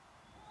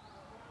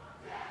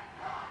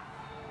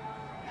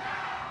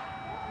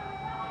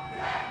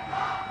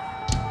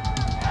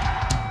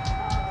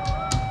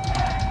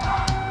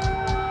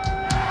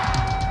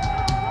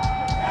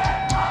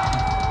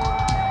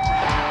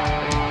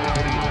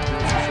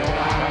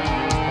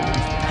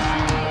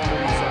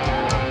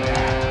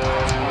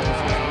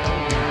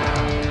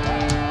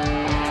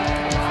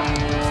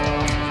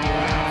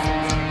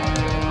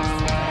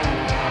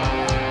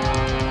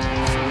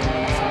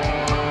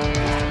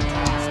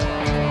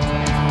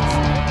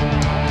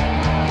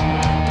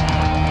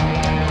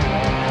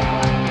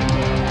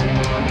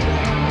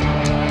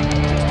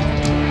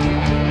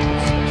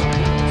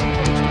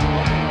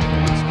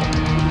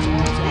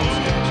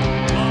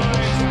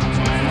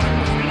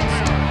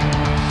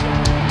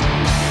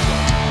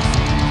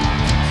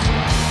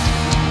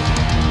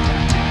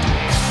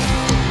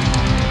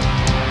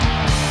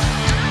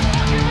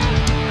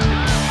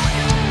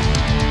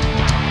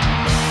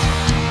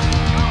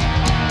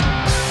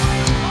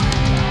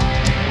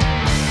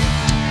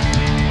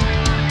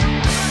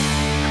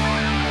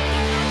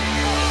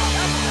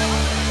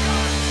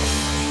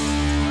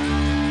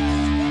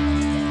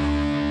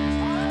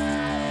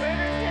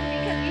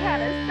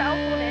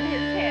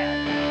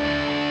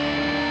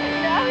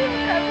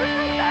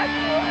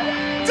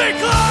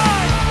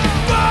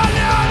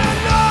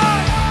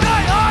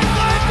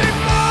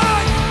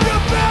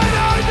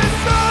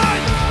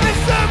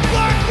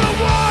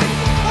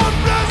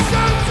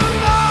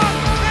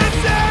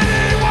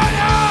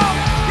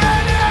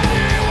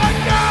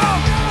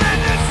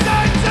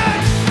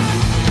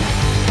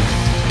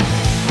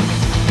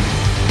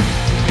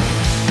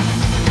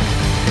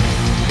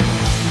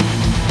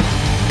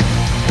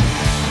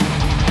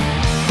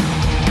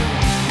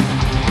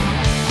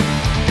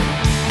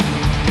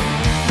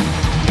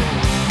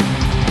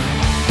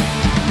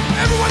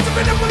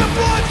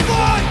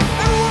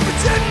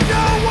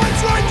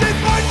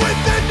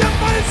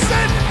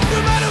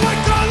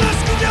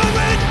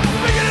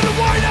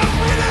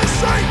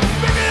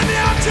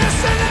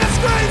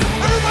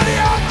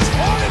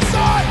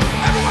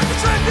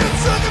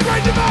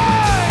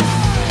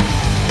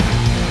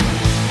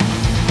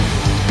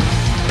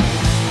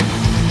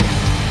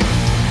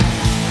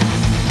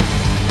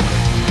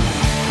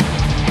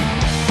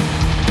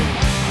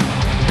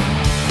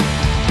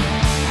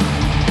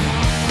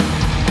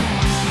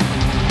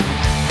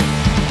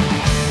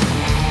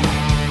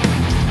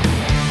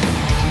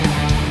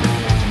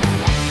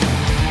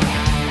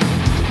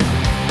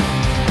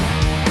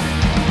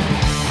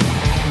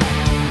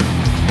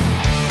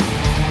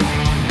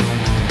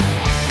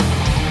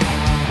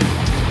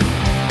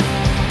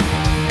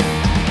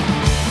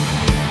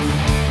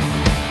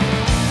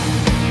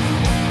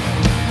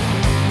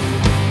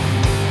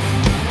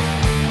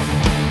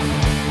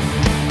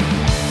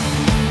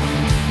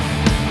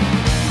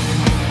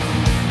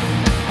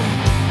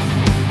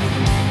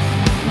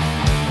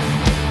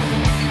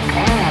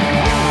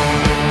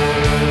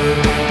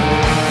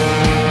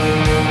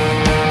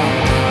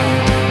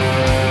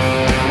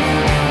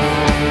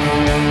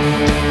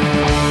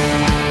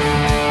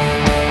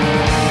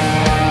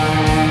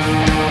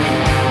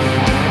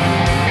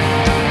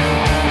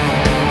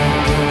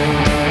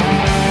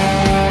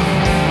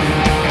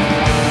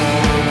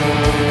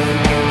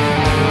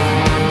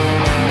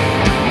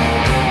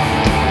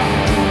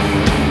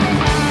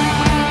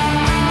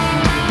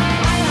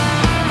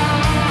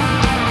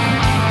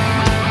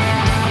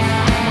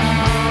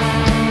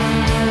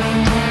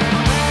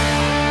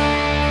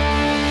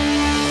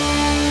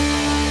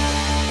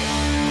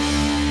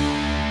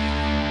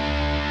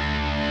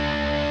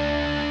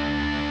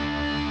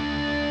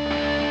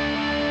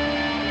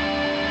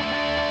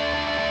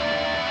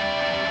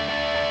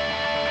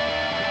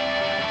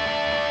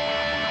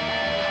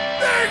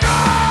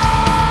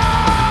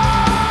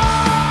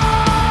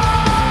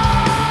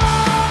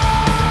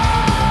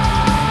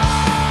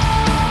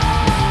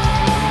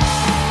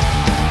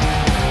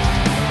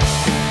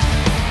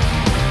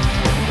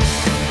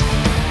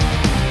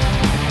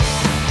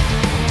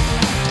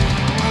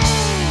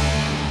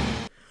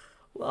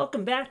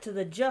 Welcome back to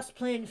the Just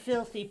Plain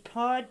Filthy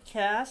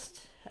podcast,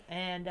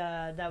 and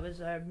that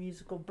was our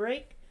musical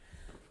break.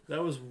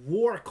 That was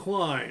War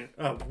Klein,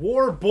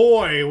 War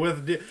Boy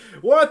with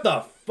what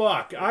the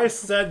fuck? I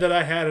said that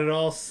I had it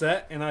all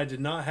set, and I did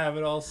not have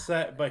it all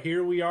set, but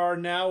here we are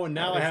now, and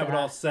now I have it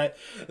all set.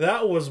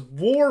 That was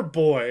War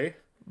Boy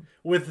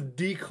with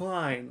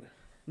Decline,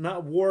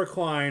 not War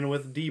Klein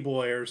with D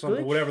Boy or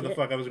something, Good whatever shit. the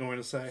fuck I was going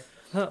to say.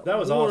 That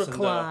was War awesome.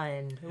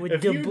 Klein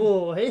with Du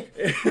Bois.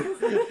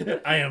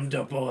 I am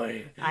Du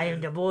Bois. I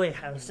am Du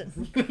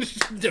Boyhausen.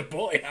 Du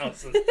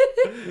Boyhausen.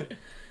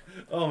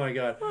 Oh my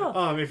god.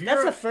 If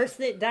That's the first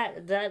thing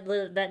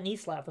that knee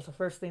slap was the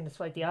first thing to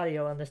spike the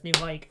audio on this new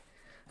mic.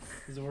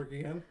 Does it work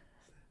again?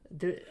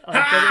 Did it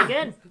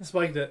again?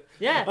 Spiked it.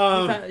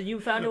 Yeah, you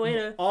found a way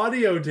to.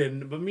 Audio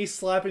didn't, but me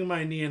slapping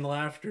my knee in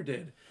laughter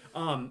did.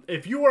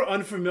 If you are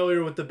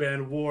unfamiliar with the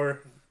band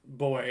War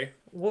Boy,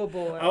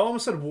 I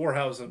almost said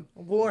Warhausen.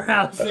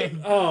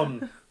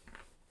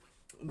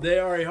 They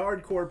are a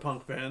hardcore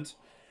punk band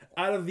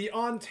out of the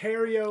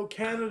Ontario,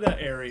 Canada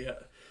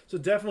area. So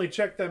definitely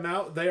check them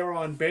out. They are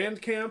on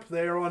Bandcamp.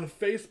 They are on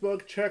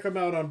Facebook. Check them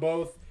out on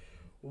both.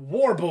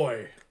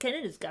 Warboy.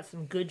 Canada's got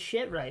some good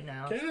shit right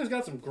now. Canada's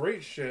got some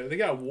great shit. They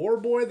got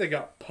Warboy. They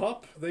got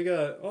Pup. They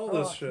got all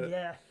this shit.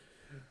 Yeah.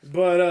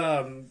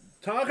 But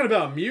talking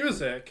about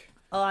music.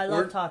 Oh, I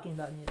love talking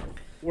about music.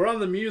 We're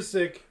on the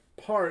music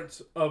part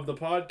of the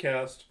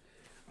podcast.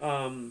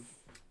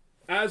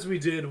 As we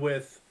did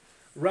with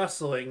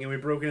wrestling, and we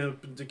broke it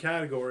up into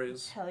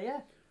categories. Hell yeah.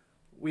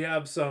 We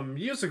have some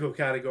musical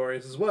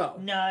categories as well.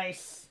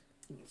 Nice.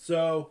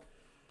 So,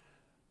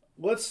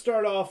 let's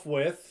start off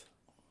with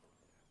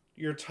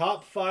your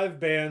top 5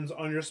 bands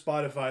on your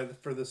Spotify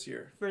for this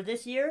year. For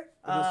this year?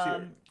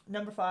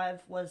 Number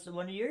 5 was The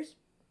Wonder Years.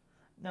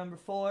 Number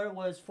 4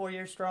 was 4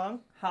 Years Strong.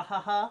 Ha ha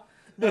ha.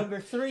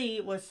 Number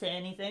 3 was Say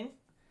Anything.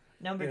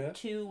 Number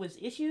 2 was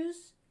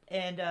Issues.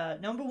 And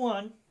number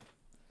 1,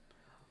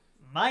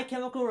 My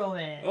Chemical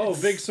Romance. Oh,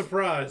 big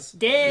surprise.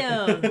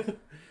 Damn.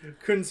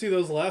 Couldn't see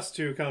those last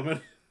 2 coming.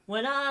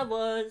 When I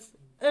was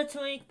a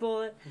twink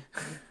boy.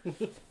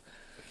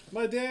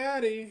 My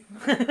daddy.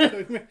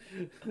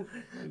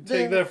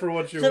 Take that for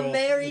what you will. The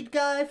married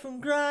guy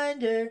from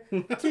Grindr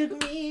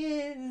took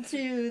me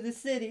into the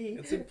city.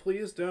 I said,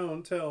 please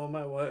don't tell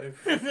my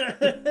wife.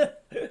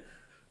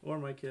 Or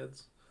my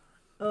kids.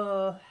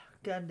 Oh,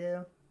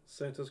 goddamn.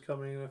 Santa's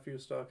coming in a few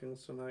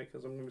stockings tonight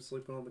because I'm going to be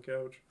sleeping on the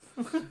couch.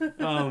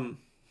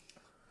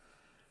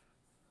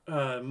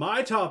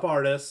 My top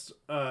artist,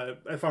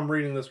 if I'm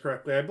reading this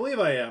correctly, I believe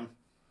I am,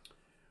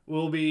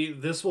 will be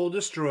This Will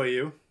Destroy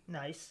You.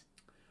 Nice.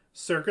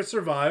 Circus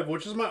Survive,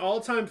 which is my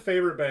all-time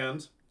favorite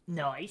band.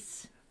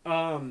 Nice.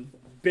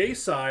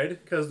 Bayside,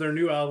 because their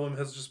new album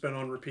has just been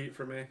on repeat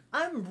for me.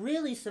 I'm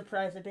really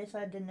surprised that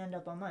Bayside didn't end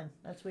up on mine.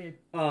 That's weird.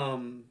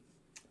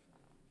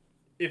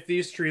 If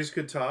These Trees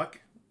Could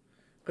Talk,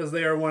 because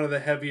they are one of the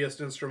heaviest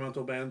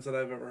instrumental bands that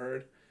I've ever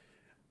heard.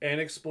 And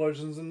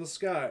Explosions in the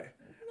Sky.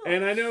 Nice.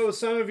 And I know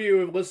some of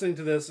you listening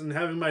to this and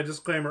having my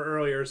disclaimer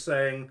earlier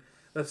saying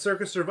that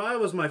Circus Survive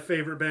was my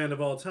favorite band of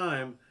all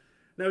time.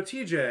 Now,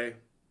 TJ,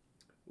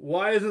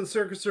 why isn't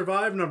Circus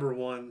Survive number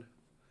 1?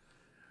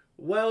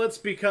 Well, it's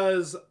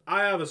because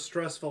I have a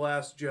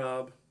stressful-ass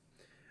job,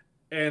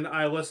 and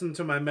I listen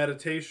to my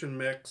meditation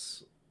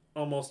mix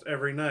almost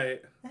every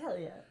night. Hell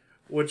yeah.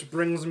 Which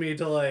brings me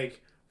to,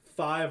 like,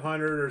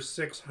 500 or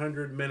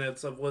 600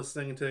 minutes of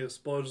listening to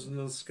Explosions in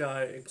the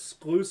Sky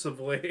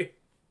exclusively.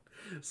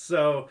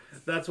 So,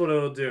 that's what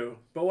it'll do.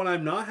 But when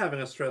I'm not having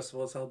a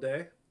stressful as hell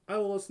day, I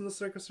will listen to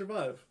Circus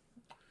Survive.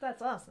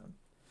 That's awesome.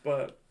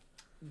 But,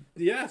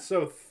 yeah,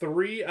 so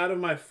 3 out of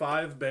my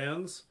 5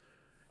 bands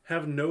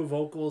have no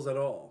vocals at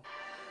all.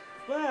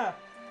 Wow.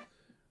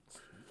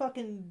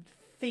 Fucking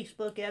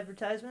Facebook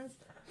advertisements.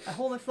 I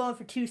hold my phone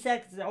for 2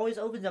 seconds, it always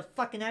opens a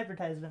fucking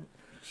advertisement.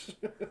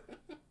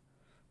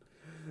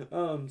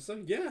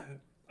 So yeah,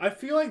 I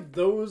feel like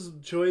those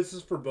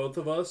choices for both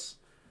of us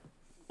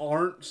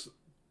aren't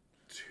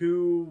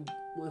too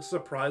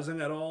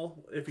surprising at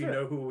all if you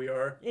know who we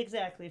are.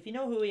 Exactly. If you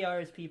know who we are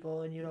as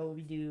people and you know what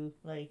we do,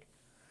 like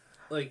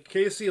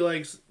Casey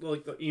likes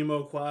like the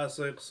emo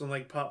classics and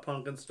like pop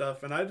punk and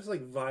stuff, and I just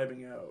like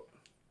vibing out.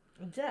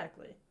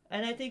 Exactly.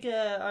 And I think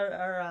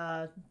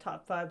our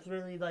top 5s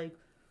really like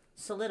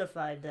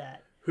solidified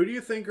that. Who do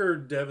you think are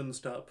Devin's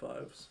top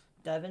 5s?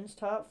 Devin's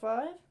top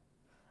 5?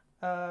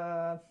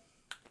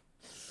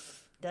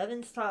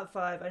 Devin's top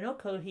 5. I know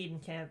Coheed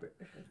and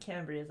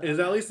Cambria is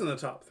at least in the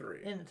top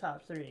 3. In the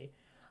top 3.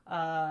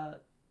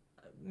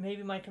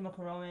 Maybe My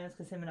Chemical Romance,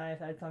 because him and I have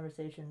had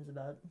conversations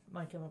about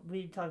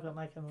we talk about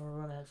My Chemical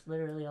Romance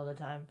literally all the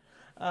time.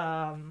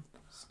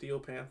 Steel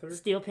Panther?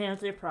 Steel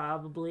Panther,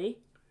 probably.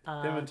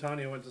 Him and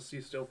Tanya went to see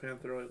Steel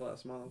Panther like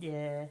last month.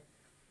 Yeah.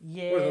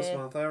 Or this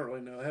month, I don't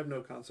really know. I have no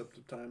concept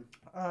of time.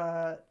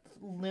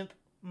 Limp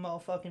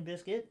Motherfucking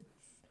Biscuit.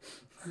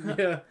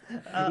 Yeah.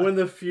 One of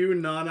the few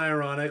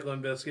non-ironic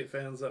Limp Bizkit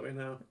fans that we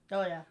know.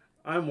 Oh, yeah.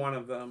 I'm one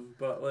of them,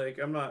 but, like,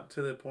 I'm not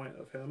to the point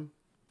of him.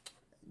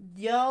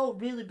 Yo,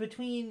 really,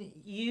 between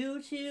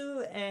you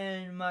two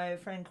and my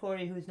friend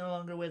Corey, who's no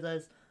longer with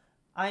us,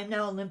 I'm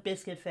now a Limp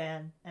Bizkit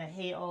fan. I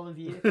hate all of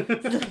you.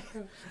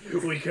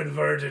 We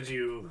converted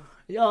you.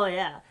 Oh,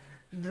 yeah.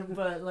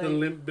 But, like, the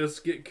Limp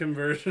Bizkit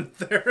conversion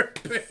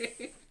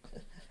therapy.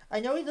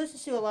 I know he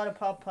listens to a lot of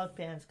pop punk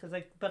bands,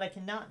 but I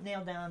cannot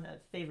nail down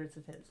favorites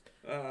of his.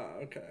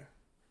 Okay.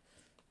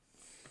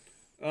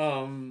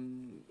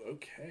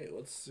 Okay,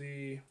 let's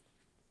see.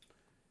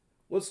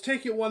 Let's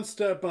take it one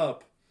step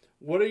up.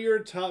 What are your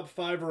top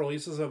 5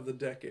 releases of the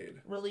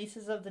decade?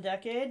 Releases of the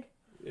decade?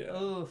 Yeah.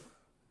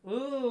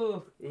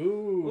 Ooh.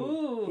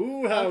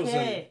 Hausen.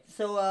 Okay,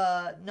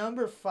 so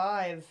number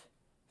 5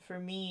 for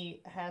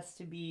me has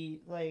to be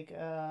like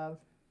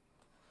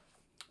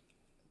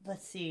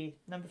let's see,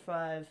 number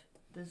 5.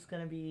 This is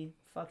gonna be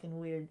fucking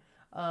weird.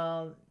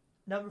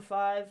 Number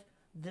 5,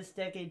 this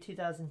decade,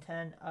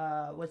 2010.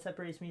 What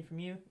Separates Me from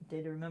You?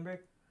 Day to Remember.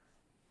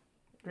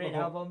 Great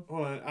album.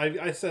 Hold on,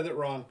 I said it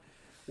wrong.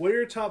 What are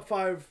your top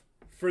 5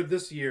 for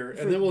this year,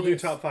 and then we'll do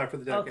top 5 for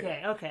the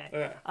decade.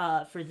 Okay.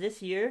 For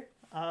this year,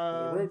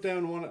 I wrote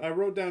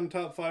down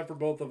top 5 for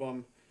both of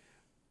them,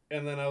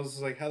 and then I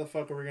was like, how the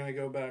fuck are we gonna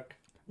go back?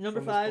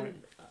 Number 5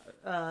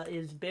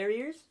 is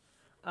Barriers,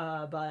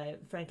 by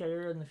Frank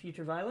Aguirre and the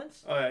Future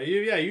Violence. Oh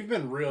yeah, you've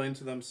been real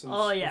into them since.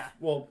 Oh yeah.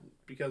 Well,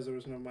 because there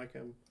was no Mike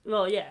M.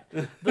 Well, yeah,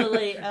 but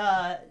like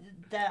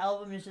that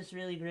album is just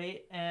really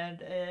great,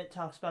 and it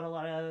talks about a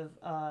lot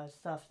of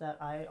stuff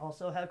that I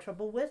also have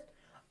trouble with.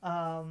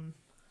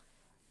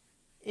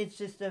 It's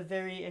just a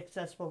very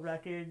accessible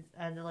record,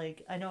 and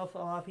like I know a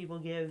lot of people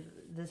give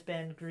this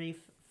band grief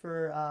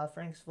for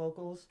Frank's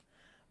vocals,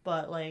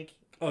 but like.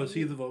 Oh, is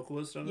he the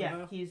vocalist on it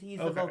now? He's the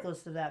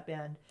vocalist of that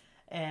band,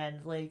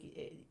 and like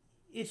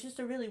it's just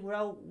a really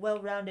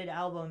well-rounded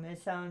album. It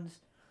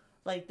sounds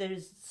like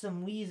there's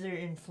some Weezer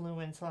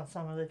influence on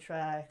some of the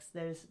tracks.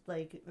 There's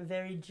like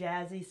very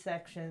jazzy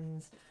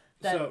sections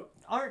that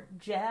aren't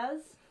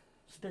jazz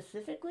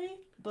specifically,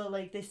 but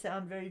like they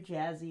sound very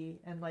jazzy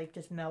and like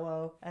just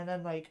mellow. And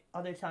then like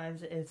other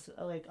times it's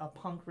like a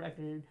punk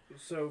record.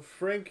 So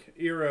Frank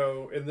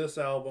Iero in this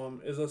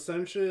album is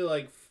essentially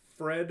like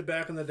Fred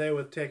back in the day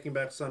with Taking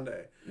Back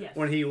Sunday. Yes.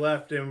 When he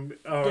left and did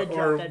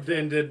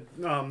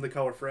The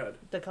Color Fred.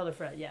 The Color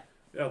Fred, yeah.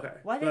 Okay.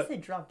 Why did I say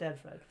Drop Dead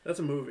Fred? That's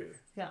a movie.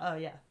 Yeah. Oh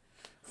yeah.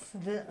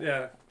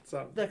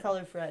 The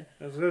Color Fred.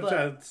 That's what I'm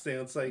trying to say.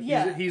 It's like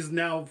he's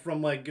now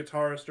from like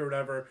guitarist or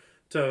whatever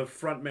to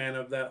frontman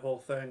of that whole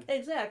thing.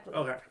 Exactly.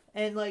 Okay.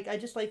 And like I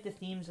just like the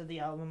themes of the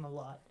album a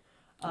lot.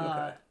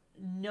 Okay.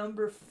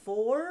 Number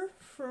 4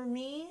 for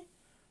me,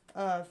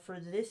 for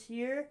this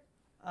year,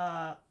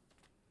 and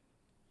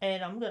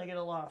I'm gonna get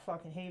a lot of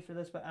fucking hate for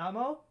this, but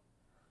Amo,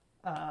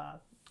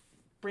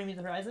 Bring Me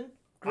the Horizon.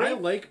 Great. I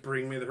like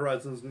Bring Me the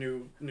Horizon's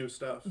new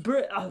stuff.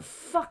 A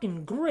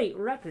fucking great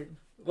record.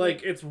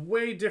 Like, it's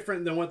way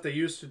different than what they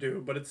used to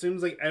do, but it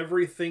seems like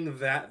everything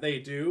that they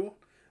do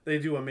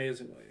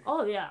amazingly.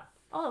 Oh, yeah.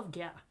 Oh,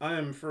 yeah. I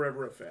am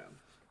forever a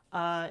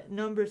fan.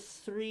 Number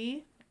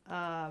 3,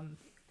 I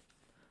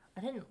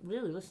didn't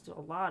really listen to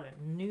a lot of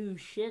new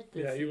shit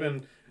this year. Yeah, you've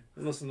been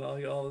listening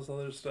to all this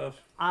other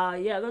stuff.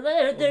 Yeah, but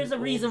there's a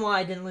reason why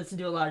I didn't listen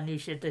to a lot of new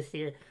shit this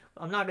year.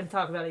 I'm not going to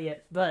talk about it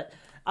yet, but,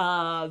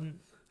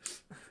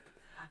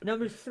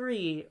 number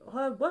 3,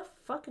 what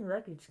fucking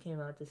records came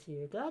out this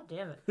year? God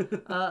damn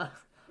it.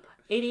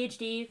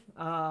 ADHD,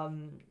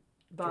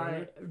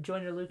 by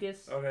Joyner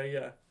Lucas. Okay,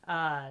 yeah.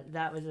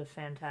 That was a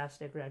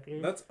fantastic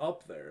record. That's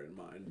up there in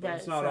mine, but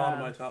it's not on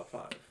my top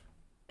 5.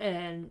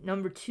 And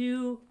number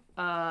 2,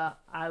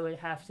 I would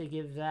have to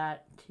give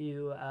that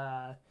to,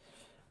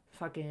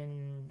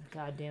 fucking,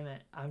 god damn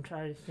it. I'm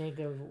trying to think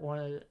of one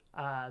of the,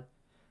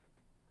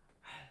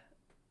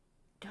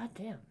 god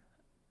damn.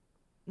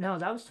 No,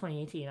 that was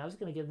 2018. I was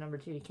going to give number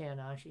 2 to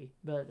Kananashi,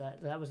 but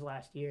that was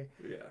last year.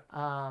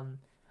 Yeah.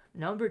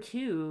 Number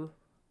 2...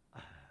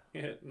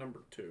 Yeah,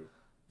 number 2.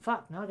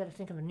 Fuck, now I got to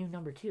think of a new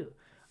number 2.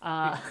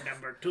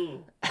 Number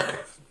 2.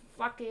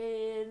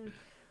 Fucking...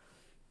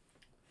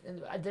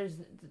 There's...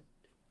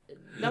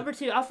 Number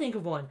 2, I'll think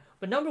of one.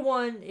 But number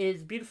 1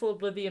 is Beautiful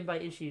Oblivion by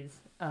Issues.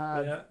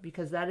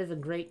 Because that is a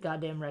great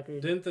goddamn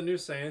record. Didn't the new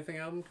Say Anything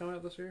album come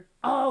out this year?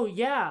 Oh,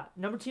 yeah.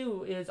 Number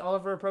 2 is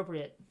Oliver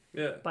Appropriate.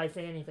 Yeah. By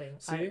Say Anything.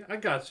 See, I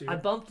got you. I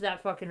bumped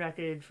that fucking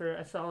record for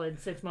a solid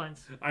 6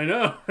 months. I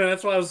know.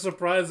 That's why I was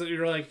surprised that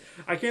you're like,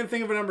 I can't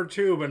think of a number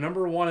 2, but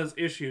number 1 is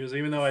Issues,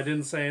 even though I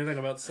didn't say anything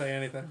about Say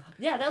Anything.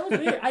 Yeah, that was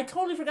weird. I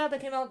totally forgot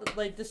that came out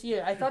like this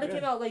year. I thought it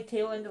came out like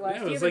tail end of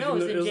last year, but no, it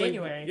was in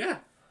January. Yeah.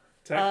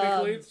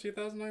 Technically, it's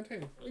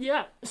 2019.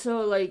 Yeah,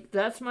 so like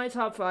that's my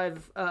top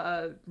 5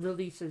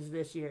 releases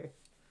this year.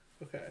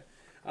 Okay.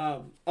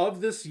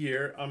 Of this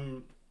year,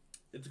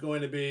 it's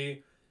going to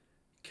be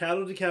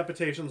Cattle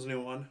Decapitation's new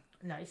one.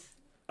 Nice.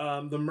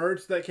 The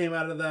merch that came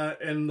out of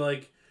that, and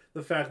like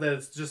the fact that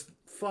it's just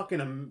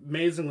fucking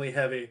amazingly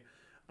heavy.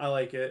 I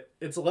like it.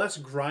 It's less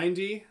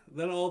grindy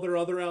than all their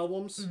other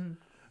albums,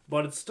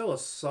 but it's still a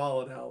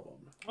solid album.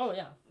 Oh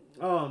yeah.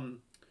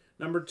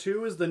 Number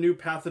 2 is the new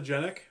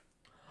Pathogenic.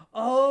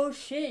 Oh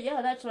shit!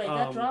 Yeah, that's right.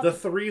 That dropped. The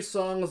 3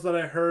 songs that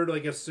I heard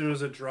like as soon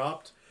as it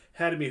dropped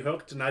had me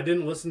hooked, and I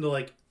didn't listen to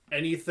like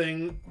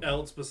anything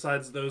else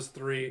besides those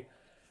 3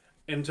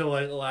 until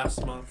like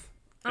last month.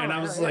 And I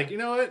was like, you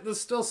know what? This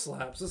still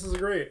slaps. This is a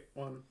great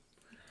one.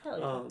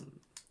 Hell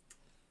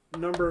yeah.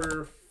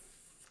 Number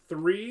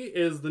 3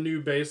 is the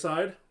new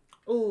Bayside.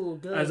 Ooh,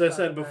 good. As I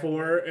said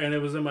before, and it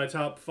was in my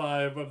top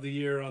 5 of the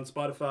year on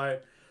Spotify.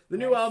 The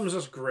new album is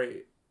just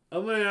great. I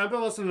mean, I've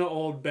been listening to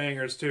old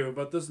bangers too,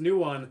 but this new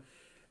one,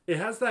 it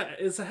has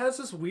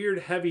this weird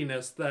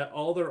heaviness that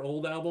all their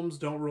old albums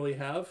don't really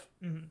have.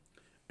 Mm-hmm.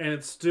 And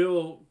it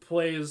still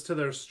plays to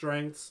their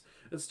strengths.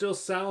 It still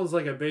sounds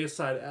like a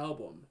Bayside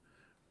album,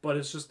 but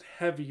it's just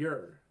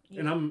heavier. Yeah.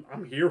 And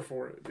I'm here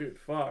for it, dude.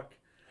 Fuck.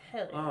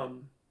 Hell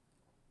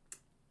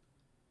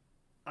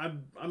yeah.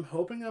 I'm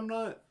hoping I'm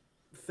not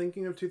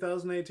thinking of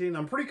 2018.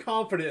 I'm pretty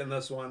confident in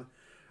this one,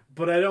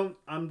 but I'm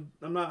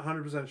not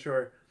 100%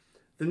 sure.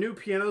 The new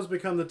Pianos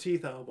Become the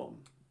Teeth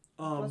album,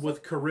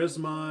 with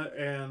Charisma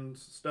and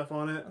stuff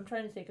on it. I'm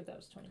trying to think if that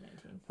was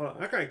 2019. Hold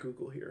on, I got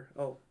Google here.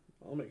 I'll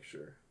make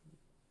sure.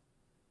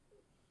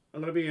 I'm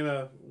gonna be in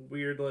a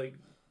weird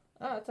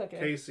it's okay.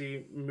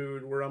 Casey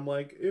mood where I'm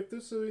like, if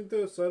this ain't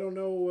this, I don't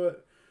know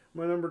what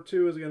my number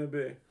 2 is gonna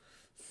be.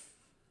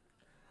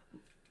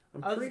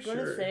 I was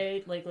gonna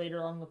say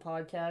later on in the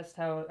podcast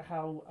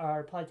how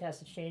our podcast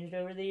has changed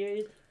over the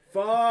years.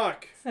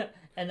 Fuck.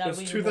 And that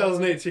it's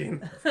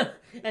 2018.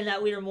 And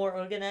that we are more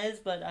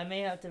organized, but I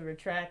may have to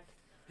retract.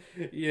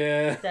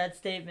 Yeah. That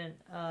statement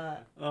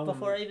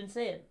before I even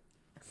say it.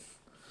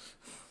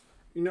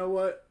 You know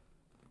what?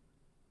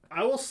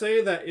 I will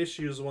say that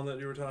Issues one that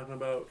you were talking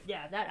about.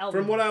 Yeah, that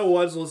album. From what I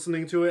was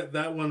listening to it,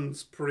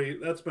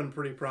 that's been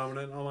pretty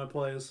prominent on my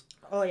plays.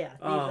 Oh yeah.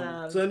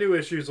 So the new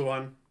Issues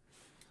one.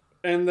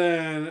 And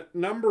then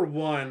number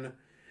 1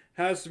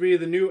 has to be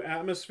the new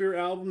Atmosphere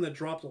album that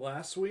dropped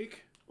last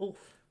week.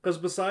 Because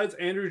besides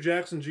Andrew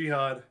Jackson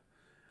Jihad,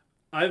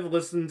 I've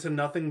listened to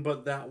nothing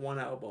but that one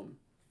album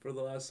for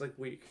the last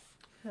week.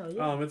 Hell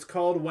yeah. It's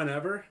called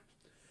Whenever.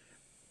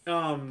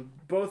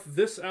 Both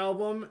this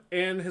album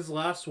and his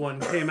last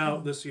one came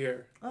out this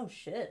year. Oh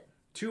shit.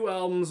 2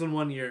 albums in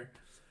 1 year.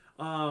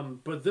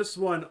 But this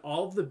one,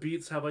 all of the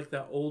beats have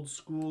that old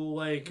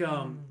school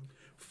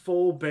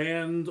full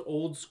band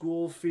old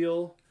school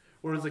feel,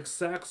 where it's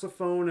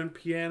saxophone and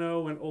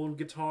piano and old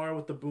guitar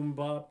with the boom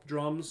bop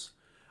drums.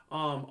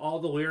 All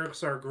the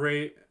lyrics are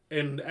great,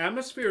 and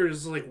Atmosphere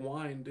is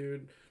wine,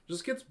 dude.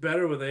 Just gets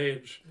better with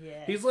age.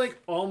 Yeah. He's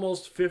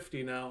almost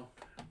 50 now,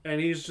 and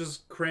he's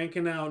just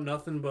cranking out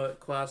nothing but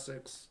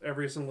classics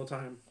every single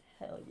time.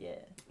 Hell yeah.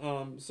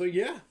 So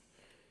yeah.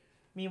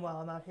 Meanwhile,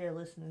 I'm out here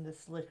listening to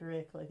Slick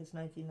Rick like it's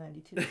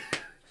 1992.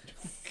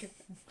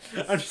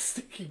 I'm just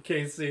thinking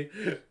Casey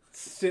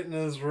sitting in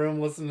his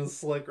room listening to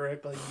Slick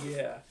Rick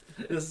yeah,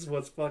 this is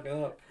what's fucking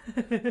up.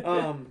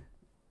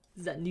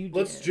 Is that new?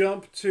 Let's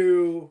jump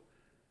to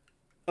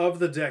Of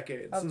the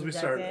Decade since we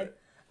started it.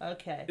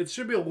 Okay. It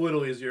should be a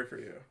little easier for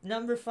you.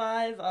 Number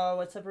 5,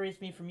 What Separates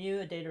Me From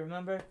You, A Day to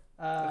Remember.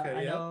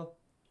 I know,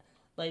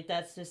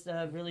 that's just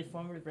a really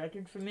formative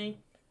record for me.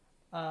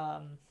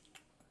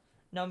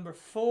 Number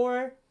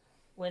 4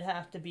 would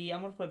have to be,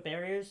 I'm going to put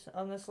Barriers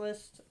on this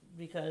list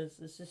because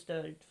it's just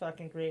a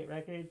fucking great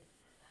record.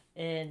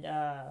 And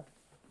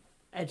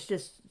it's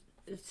just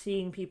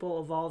seeing people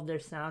evolve their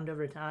sound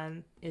over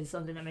time is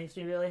something that makes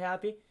me really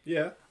happy.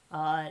 Yeah.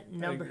 I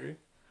agree.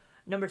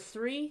 Number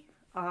 3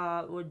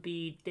 would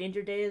be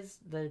Danger Days,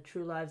 The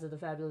True Lives of the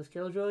Fabulous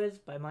Killjoys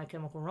by My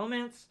Chemical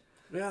Romance.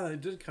 Yeah, they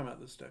did come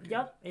out this decade.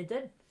 Yep, it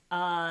did.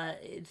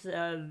 It's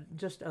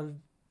just an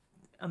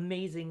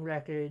amazing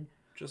record.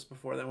 Just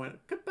before they went,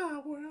 goodbye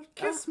world,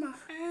 kiss my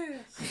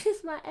ass.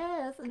 Kiss my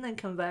ass, and then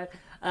come back.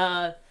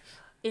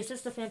 It's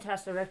just a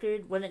fantastic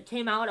record. When it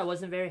came out, I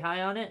wasn't very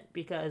high on it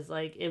because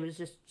it was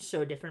just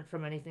so different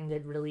from anything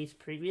they'd released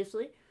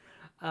previously.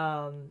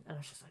 And I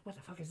was just like, what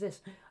the fuck is this?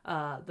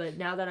 But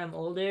now that I'm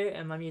older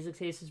and my music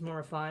taste is more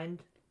refined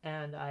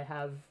and I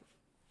have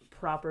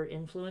proper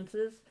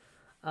influences,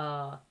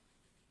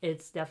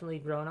 it's definitely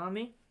grown on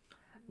me.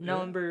 Yeah.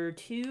 Number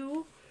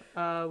 2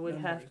 would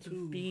have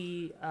to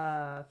be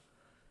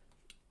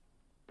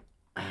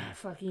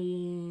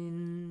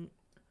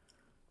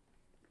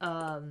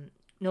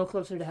No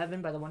Closer to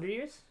Heaven by the Wonder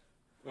Years.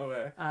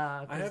 Okay.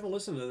 I haven't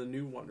listened to the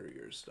new Wonder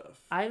Years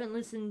stuff. I haven't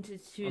listened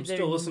to I'm their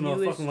still listening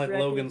to fucking record.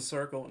 Logan's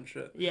Circle and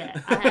shit.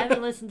 Yeah, I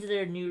haven't listened to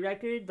their new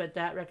record, but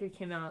that record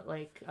came out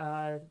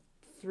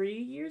 3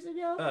 years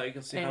ago. Oh, you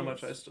can see how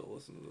much I still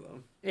listen to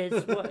them.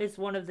 It's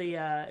one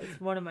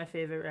of my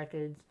favorite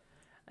records,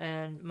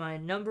 and my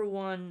number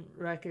 1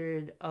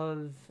 record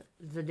of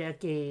the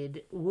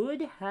decade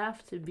would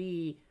have to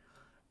be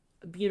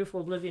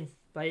 "Beautiful Oblivion"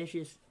 by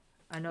Issues.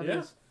 I know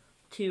there's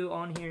 2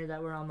 on here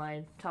that were on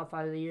my top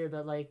 5 of the year,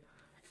 but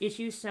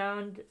Issues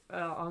sound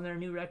on their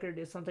new record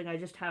is something I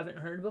just haven't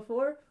heard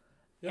before,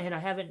 and I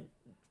haven't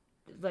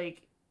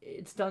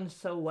it's done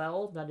so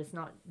well that it's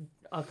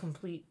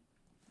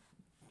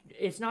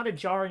not a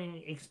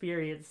jarring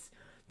experience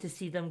to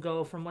see them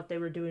go from what they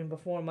were doing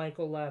before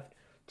Michael left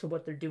to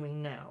what they're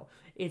doing now.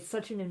 It's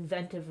such an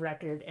inventive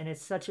record, and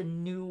it's such a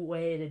new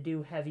way to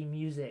do heavy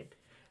music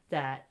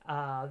that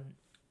I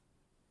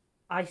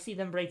see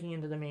them breaking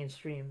into the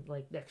mainstream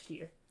like next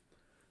year.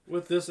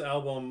 With this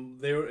album,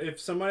 if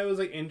somebody was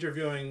like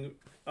interviewing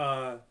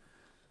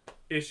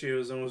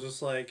Issues and was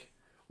just like,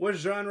 "What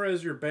genre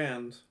is your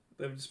band?"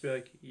 They would just be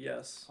like,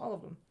 "Yes." All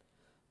of them.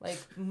 Like,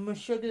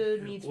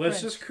 Meshuggah meets Let's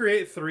Prince. just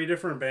create 3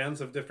 different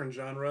bands of different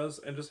genres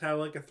and just have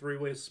like a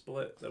 3-way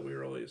split that we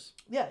release.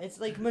 Yeah, it's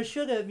like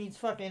Meshuggah meets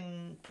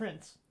fucking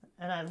Prince.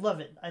 And I love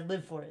it. I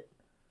live for it.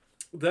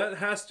 That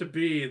has to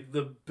be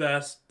the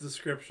best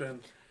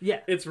description. Yeah.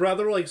 It's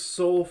rather like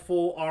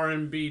soulful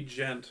R&B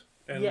gent.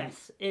 And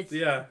yes. It's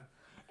yeah.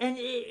 And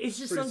it's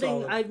just Pretty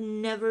something solid. I've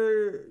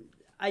never...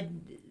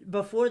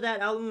 Before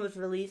that album was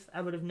released,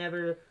 I would have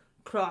never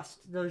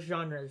crossed those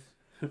genres.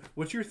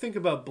 What you think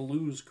about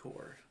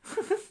bluescore?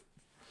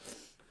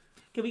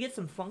 Can we get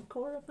some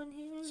funkcore up in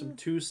here? Some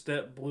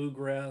 2-step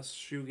bluegrass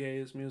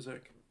shoegaze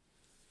music.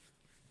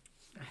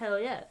 Hell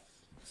yeah.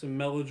 Some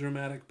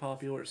melodramatic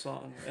popular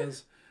song,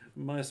 as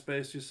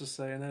MySpace used to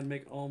say, and I'd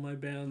make all my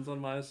bands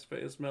on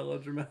MySpace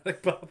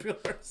melodramatic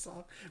popular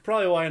song.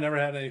 Probably why I never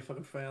had any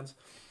fucking fans.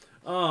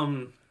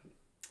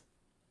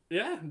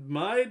 Yeah,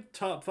 my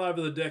top 5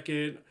 of the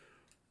decade,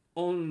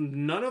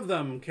 none of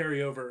them carry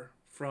over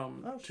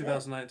from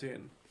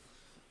 2019.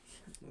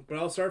 But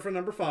I'll start from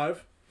number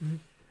 5. Mm-hmm.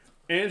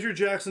 Andrew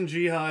Jackson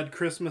Jihad,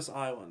 Christmas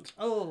Island.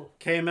 Oh.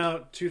 Came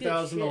out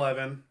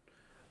 2011.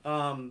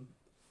 I'm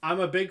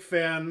a big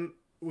fan.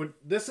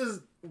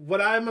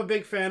 What I'm a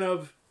big fan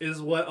of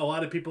is what a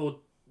lot of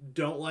people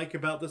don't like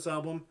about this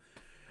album.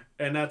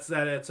 And that's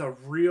that it's a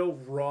real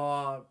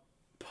raw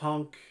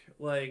punk,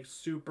 like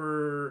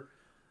super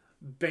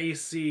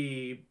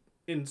bassy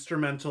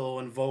instrumental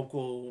and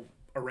vocal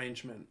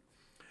arrangement.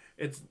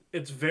 It's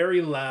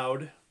very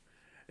loud.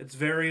 It's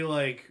very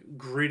like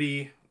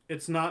gritty.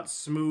 It's not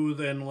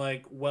smooth and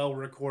like well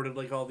recorded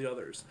like all the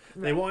others.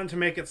 Right. They wanted to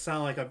make it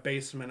sound like a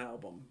Basement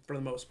album for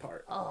the most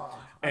part. Oh,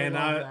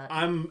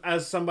 I'm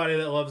as somebody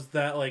that loves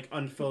that like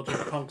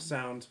unfiltered punk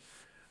sound,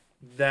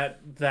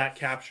 that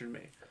captured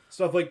me.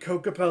 Stuff like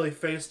Kokapelli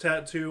Face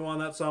Tattoo on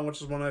that song,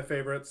 which is one of my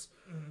favorites.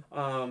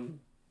 Mm-hmm.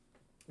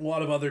 A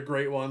lot of other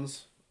great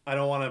ones. I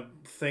don't want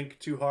to think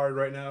too hard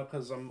right now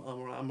because I'm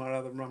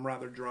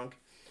rather drunk,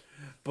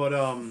 but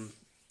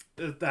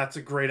that's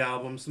a great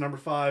album. So number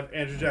 5,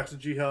 Andrew Jackson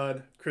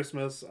Jihad,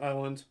 Christmas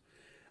Island.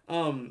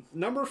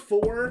 Number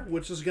 4,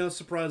 which is gonna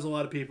surprise a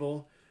lot of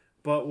people,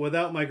 but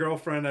without my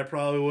girlfriend, I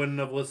probably wouldn't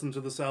have listened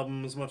to this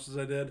album as much as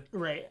I did.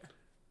 Right.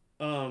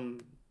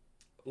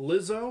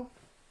 Lizzo.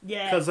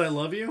 Yes. 'Cause I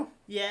Love You.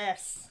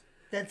 Yes.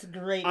 That's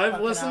great.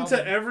 I've listened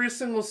to every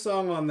single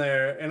song on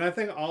there, and I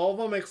think all of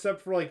them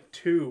except for like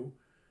 2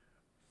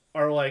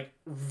 are like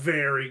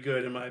very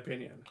good in my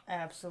opinion.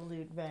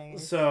 Absolute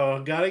bangers.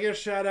 So gotta give a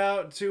shout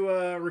out to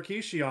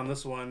Rikishi on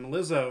this one.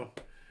 Lizzo,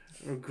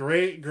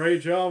 great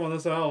job on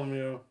this album,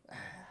 you.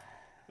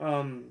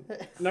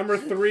 Number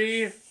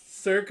 3,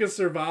 Circa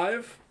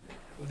Survive,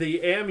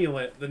 The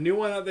Amulet, the new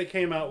one that they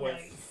came out with.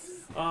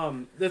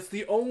 Nice. That's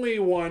the only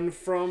one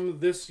from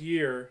this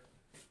year.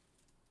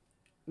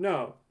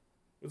 No,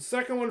 the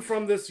second one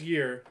from this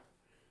year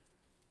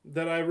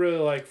that I really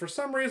like. For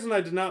some reason, I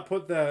did not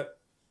put that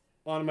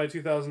on my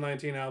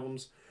 2019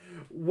 albums.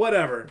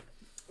 Whatever.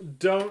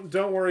 Don't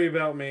worry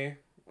about me.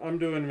 I'm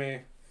doing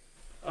me.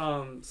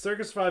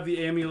 Circa Survive,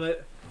 The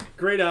Amulet,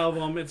 great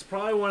album. It's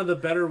probably one of the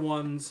better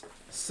ones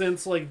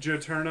since like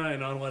Joturna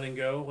and On Letting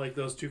Go, like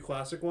those 2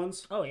 classic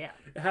ones. Oh yeah.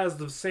 It has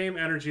the same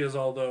energy as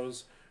all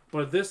those,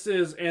 but this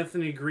is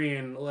Anthony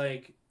Green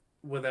like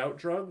without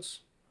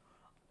drugs.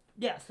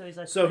 Yeah, so he's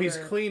like. So he's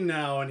clean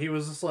now, and he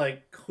was just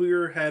like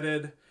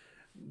clear-headed,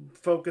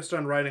 focused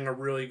on writing a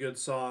really good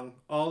song.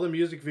 All the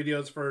music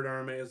videos for it are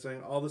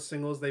amazing. All the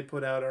singles they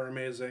put out are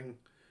amazing.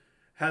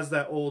 Has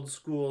that old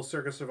school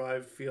Circa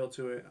Survive feel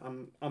to it.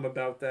 I'm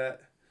about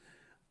that.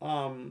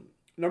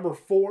 Number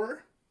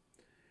 4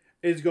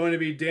 is going to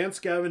be Dance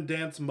Gavin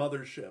Dance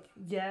Mothership.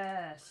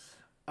 Yes.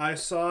 I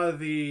saw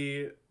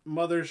the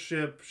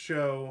Mothership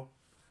show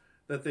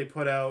that they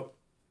put out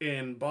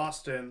in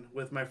Boston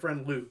with my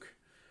friend Luke.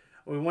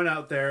 We went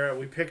out there.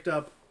 We picked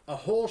up a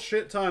whole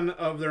shit ton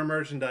of their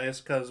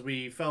merchandise because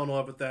we fell in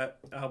love with that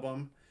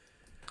album.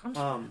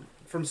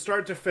 From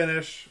start to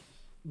finish,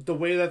 the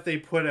way that they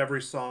put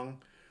every song,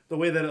 the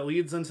way that it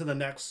leads into the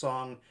next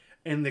song,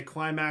 and the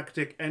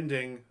climactic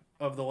ending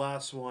of the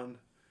last one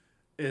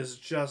is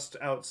just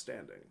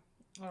outstanding.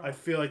 Oh. I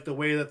feel like the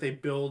way that they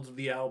build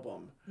the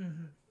album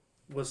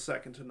was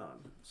second to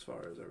none as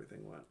far as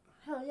everything went.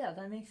 Hell yeah,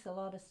 that makes a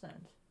lot of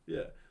sense.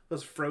 Yeah.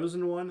 This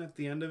Frozen one at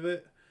the end of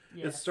it,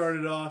 yes. It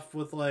started off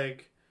with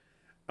like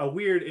a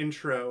weird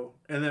intro,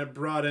 and then it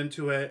brought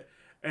into it,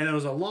 and it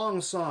was a long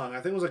song.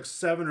 I think it was like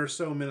 7 or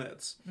so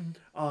minutes.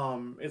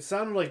 Mm-hmm. It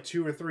sounded like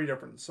 2 or 3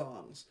 different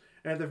songs.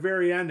 And at the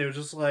very end, it was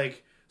just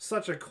like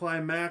such a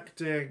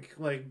climactic,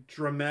 like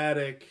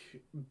dramatic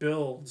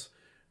build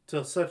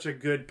to such a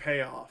good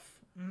payoff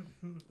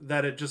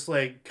that it just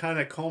like kind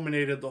of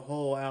culminated the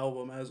whole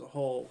album as a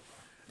whole.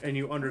 and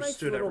you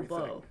understood everything.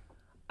 Bow.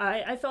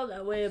 I felt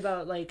that way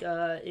about like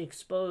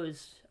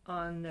Exposed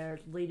on their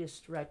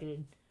latest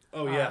record.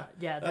 Oh yeah,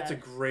 that's a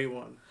great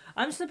one.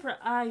 I'm surprised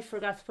I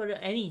forgot to put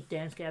any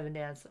Dance Gavin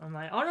Dance on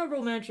my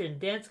honorable mention.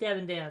 Dance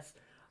Gavin Dance,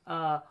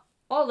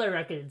 all their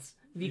records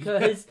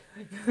because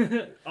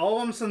all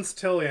of them since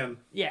Tillian,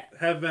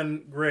 have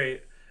been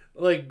great.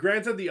 Like,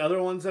 granted, the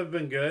other ones have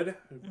been good,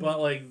 but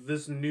like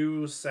this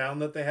new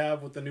sound that they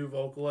have with the new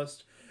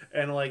vocalist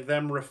and like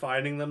them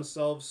refining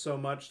themselves so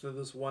much to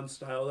this one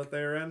style that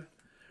they're in,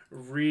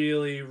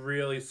 really,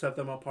 really set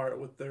them apart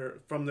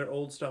from their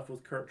old stuff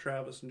with Kurt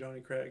Travis and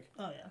Johnny Craig.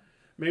 Oh yeah.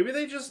 Maybe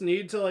they just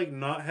need to like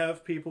not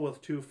have people with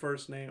two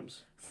first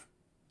names.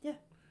 Yeah.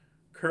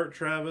 Kurt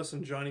Travis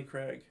and Johnny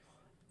Craig.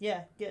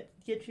 Yeah, get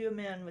you a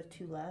man with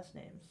two last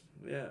names.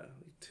 Yeah,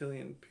 like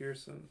Tillian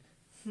Pearson.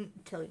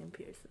 Tillian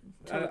Pearson.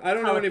 I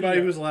don't know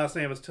anybody whose last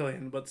name is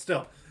Tillian, but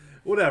still,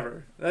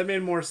 whatever. That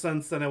made more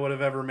sense than it would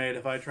have ever made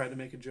if I tried to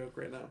make a joke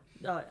right now.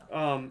 Oh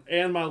yeah.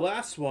 And my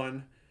last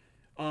one,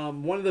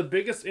 one of the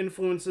biggest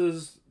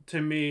influences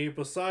to me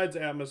besides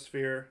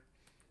Atmosphere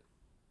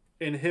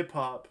in hip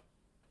hop,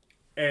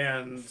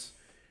 and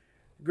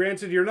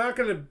granted, you're not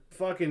gonna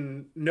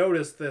fucking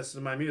notice this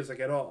in my music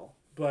at all,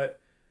 but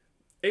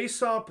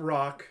Aesop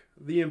Rock,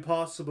 The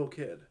Impossible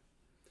Kid.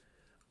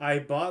 I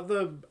bought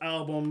the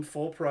album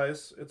full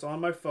price. It's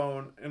on my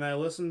phone, and I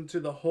listened to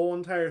the whole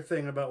entire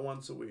thing about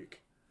once a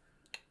week.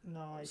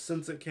 Nice.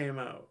 Since it came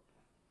out.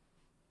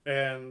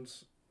 And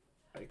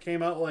it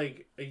came out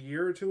like a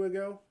year or two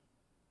ago.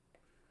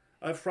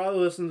 I've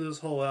probably listened to this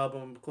whole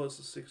album close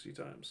to 60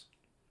 times.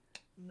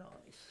 Nice.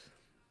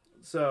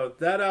 So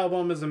that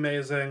album is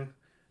amazing.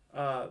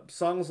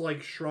 Songs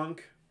like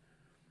Shrunk,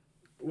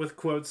 with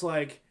quotes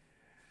like,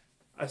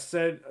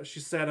 she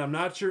said, I'm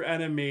not your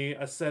enemy.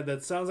 I said,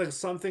 that sounds like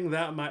something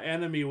that my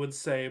enemy would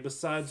say,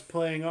 besides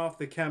playing off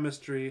the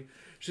chemistry.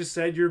 She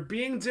said, you're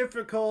being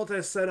difficult. I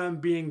said, I'm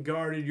being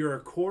guarded. You're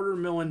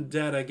 $250,000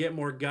 dead. I get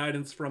more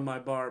guidance from my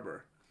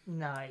barber.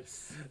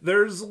 Nice.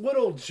 There's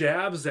little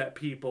jabs at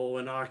people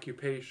and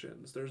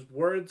occupations. There's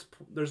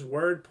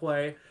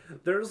wordplay.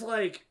 There's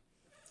like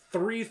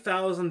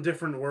 3,000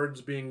 different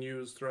words being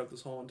used throughout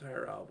this whole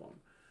entire album.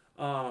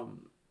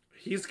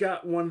 He's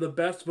got one of the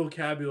best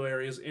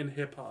vocabularies in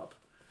hip-hop.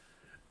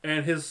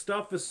 And his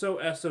stuff is so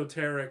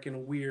esoteric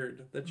and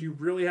weird that you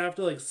really have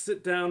to like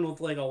sit down with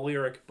like a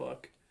lyric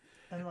book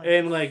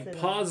and like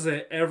pause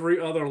it every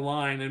other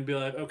line and be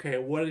like, okay,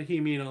 what did he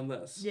mean on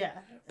this?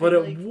 Yeah. But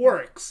it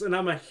works, and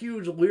I'm a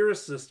huge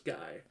lyricist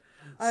guy.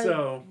 I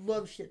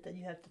love shit that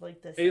you have to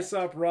like this.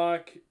 Aesop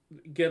Rock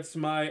gets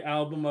my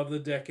album of the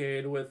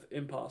decade with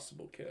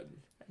Impossible Kid.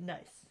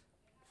 Nice.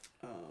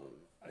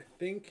 I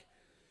think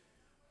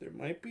there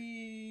might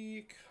be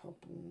a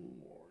couple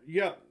more.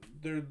 Yeah,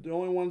 the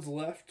only ones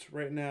left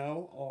right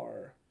now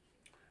are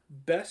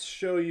best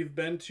show you've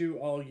been to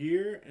all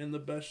year and the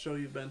best show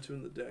you've been to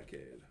in the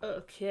decade.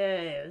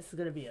 Okay, this is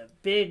going to be a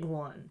big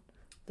one.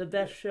 The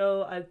best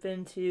show I've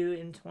been to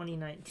in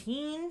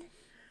 2019.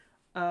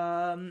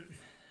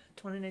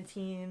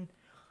 2019,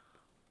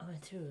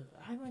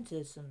 I went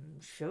to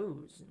some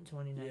shows in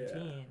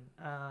 2019.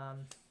 Yeah.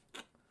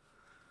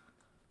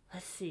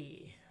 Let's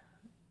see.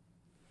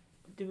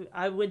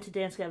 I went to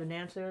Dance Gavin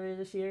Dance earlier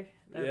this year.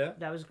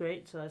 That was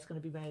great. So that's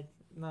going to be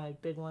my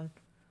big one.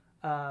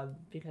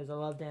 Because I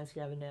love Dance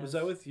Gavin Dance. Was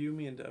that with you,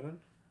 me, and Devin?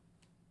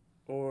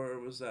 Or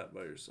was that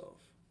by yourself?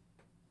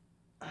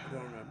 I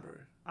don't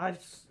remember.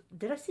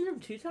 Did I see them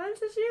 2 times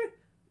this year?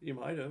 You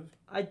might have.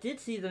 I did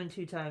see them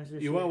 2 times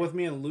this year. You went with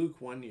me and Luke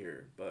one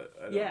year, but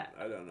I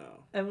don't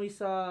know. And we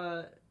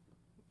saw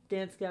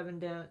Dance Gavin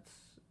Dance.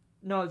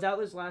 No, that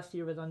was last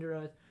year with Under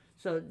Oath.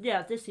 So,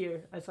 yeah, this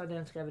year I saw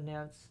Dance Gavin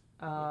Dance.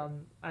 I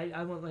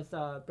went with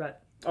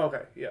Brett.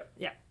 Okay, yeah.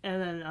 Yeah,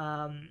 and then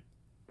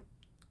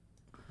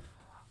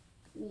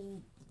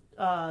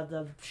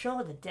the show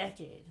of the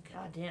decade.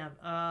 God damn.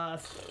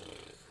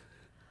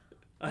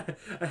 I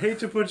hate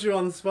to put you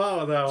on the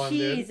spot with that one,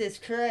 dude. Jesus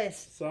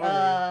Christ.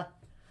 Sorry.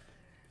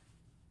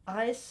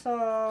 I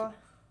saw...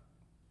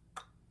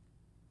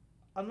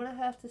 I'm going to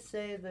have to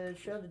say the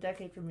show of the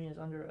decade for me is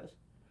Under Oath.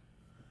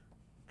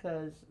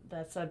 Because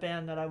that's a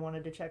band that I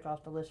wanted to check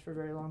off the list for a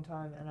very long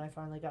time, and I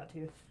finally got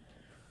to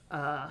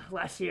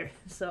last year,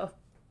 so...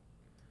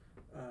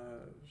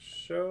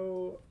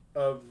 Show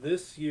of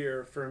this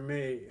year for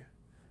me...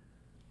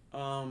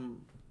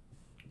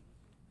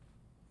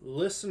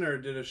 Listener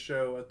did a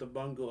show at the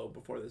Bungalow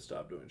before they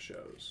stopped doing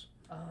shows.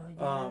 Oh,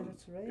 yeah,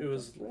 that's right. It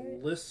was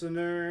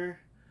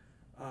Listener,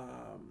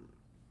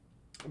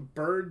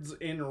 Birds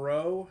in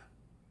Row,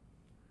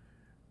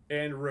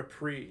 and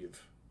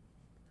Reprieve.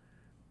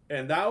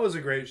 And that was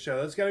a great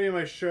show. That's got to be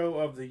my show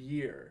of the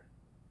year.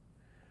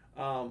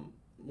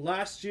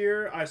 Last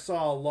year, I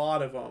saw a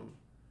lot of them.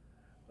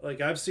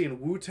 Like, I've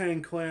seen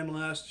Wu-Tang Clan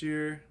last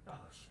year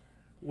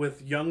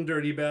with Young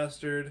Dirty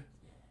Bastard.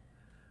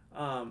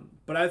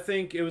 But I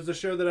think it was the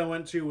show that I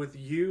went to with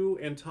you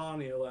and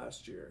Tanya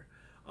last year.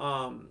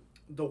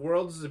 The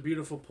World is a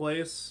Beautiful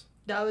Place.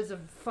 That was a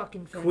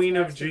fucking fantastic Queen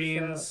of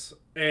Jeans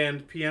show.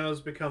 and Pianos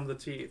Become the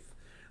Teeth.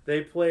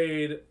 They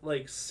played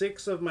like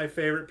 6 of my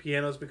favorite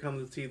Pianos Become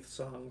the Teeth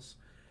songs.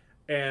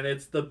 And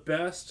it's the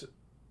best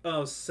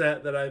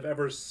set that I've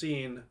ever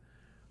seen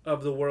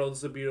of The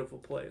World's a Beautiful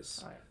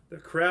Place. Right. The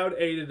crowd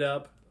ate it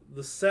up.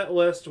 The set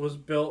list was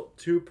built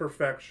to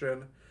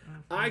perfection.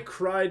 I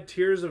cried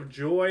tears of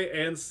joy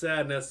and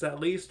sadness at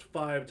least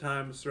 5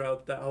 times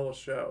throughout that whole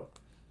show.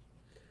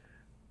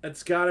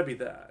 It's gotta be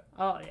that.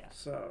 Oh, yeah.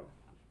 So.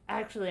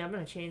 Actually, I'm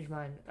gonna change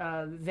mine.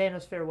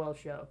 Vanna's Farewell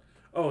Show.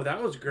 Oh,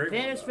 that was a great.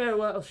 Vanna's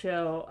Farewell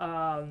Show,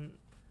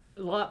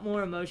 a lot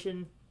more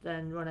emotion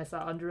than when I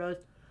saw Under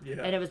Oath.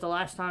 Yeah. And it was the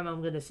last time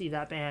I'm gonna see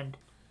that band.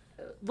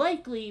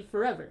 Likely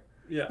forever.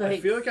 Yeah, like, I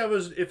feel like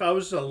if I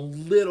was a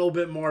little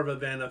bit more of a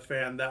Vanna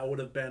fan, that would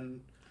have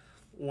been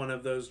one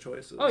of those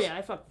choices. Oh yeah,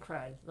 I fucking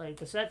cried. Like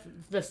the set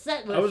list.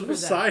 I was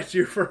beside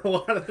you for a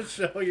lot of the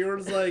show. You were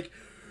just like,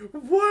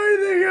 why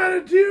do they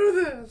gotta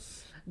do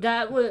this?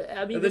 That was,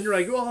 I mean. And then you're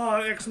like,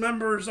 oh,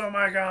 ex-members, oh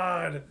my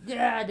god.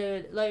 Yeah,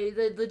 dude. Like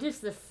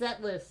just the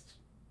set list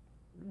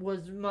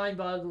was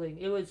mind-boggling.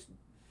 It was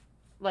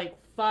like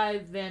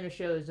 5 Vanna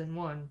shows in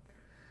one,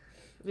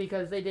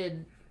 because they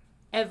did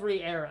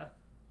every era,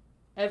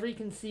 every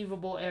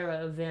conceivable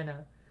era of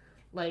Vanna,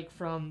 like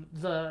from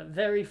the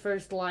very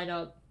first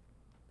lineup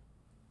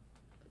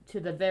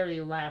to the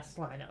very last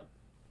lineup.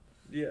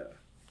 Yeah.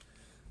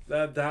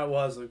 That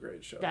was a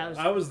great show.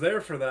 I was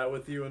there for that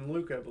with you and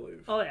Luke, I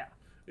believe. Oh, yeah.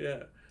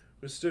 Yeah.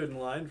 We stood in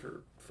line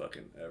for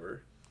fucking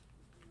ever.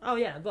 Oh,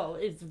 yeah. Well,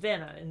 it's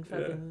Vanna in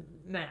fucking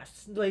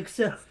masks. Like,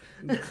 so.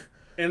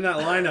 In that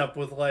lineup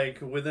with, like,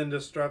 Within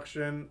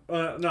Destruction.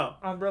 No.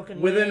 Unbroken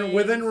Wings.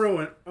 Within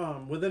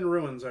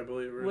Ruins, I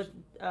believe.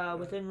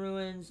 Within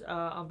Ruins,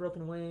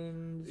 Unbroken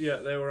Wings. Yeah,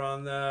 they were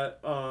on that.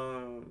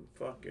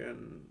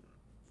 Fucking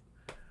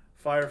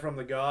Fire from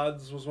the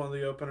Gods was one of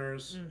the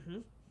openers. Mm-hmm.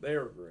 They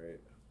were great.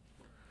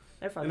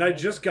 And I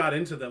just got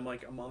into them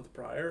like a month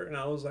prior, and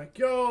I was like,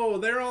 yo,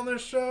 they're on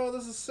this show.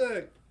 This is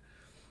sick.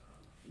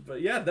 But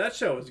yeah, that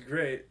show was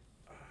great.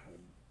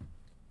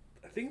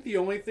 I think the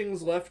only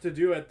things left to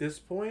do at this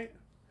point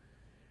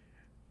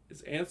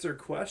is answer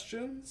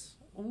questions.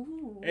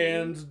 Ooh.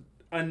 And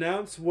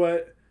announce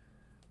what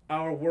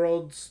our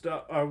world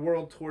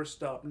tour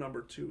stop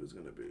number 2 is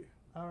going to be.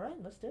 All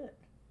right, let's do it.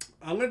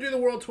 I'm going to do the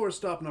world tour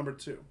stop number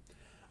 2.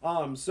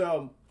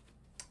 So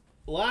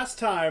last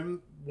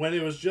time, when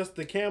it was just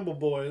the Campbell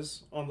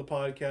boys on the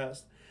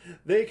podcast,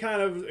 they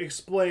kind of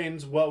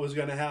explained what was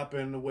going to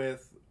happen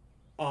with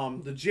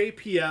the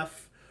JPF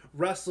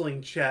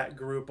wrestling chat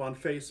group on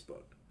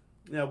Facebook.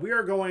 Now, we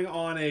are going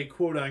on a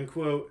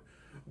quote-unquote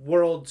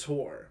world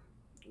tour.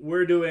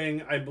 We're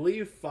doing, I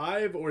believe,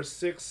 5 or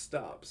 6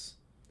 stops.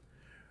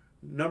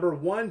 Number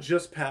 1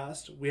 just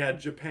passed. We had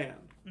Japan.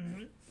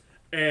 Mm-hmm.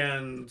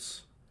 And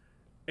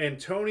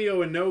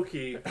Antonio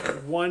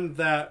Inoki won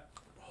that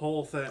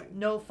whole thing.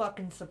 No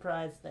fucking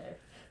surprise there.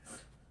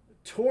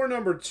 Tour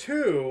number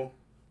 2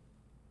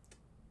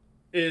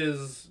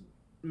 is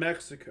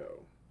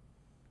Mexico.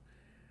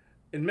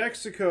 In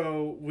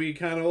Mexico, we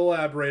kind of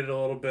elaborated a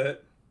little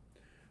bit.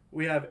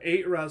 We have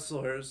 8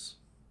 wrestlers,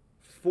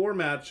 4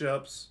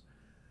 matchups.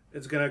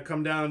 It's going to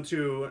come down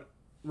to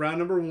round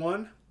number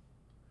 1,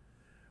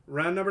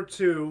 round number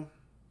 2,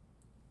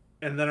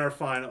 and then our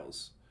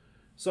finals.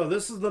 So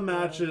this is the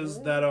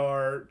matches that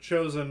are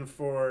chosen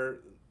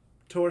for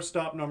tour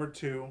stop number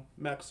 2,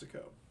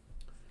 Mexico.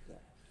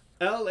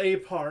 L.A.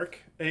 Park,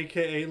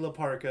 a.k.a. La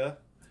Parca,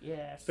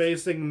 yes,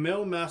 facing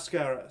Mil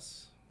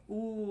Mascaras.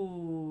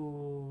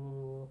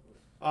 Ooh.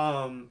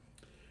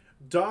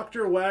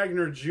 Dr.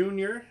 Wagner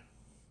Jr.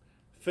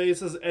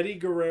 faces Eddie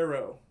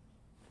Guerrero.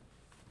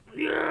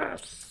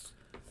 Yes.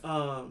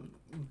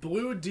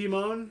 Blue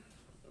Demon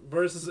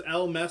versus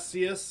El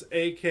Messias,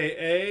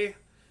 a.k.a.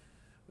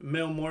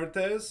 Mil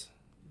Muertes.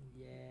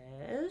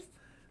 Yes.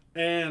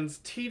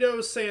 And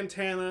Tito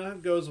Santana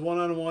goes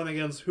one-on-one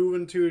against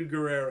Juventud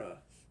Guerrera.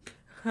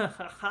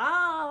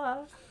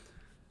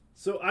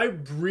 So I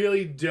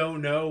really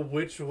don't know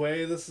which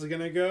way this is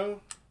going to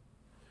go.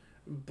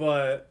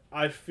 But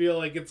I feel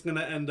like it's going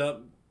to end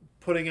up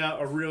putting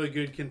out a really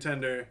good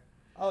contender.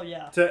 Oh,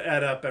 yeah. To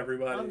add up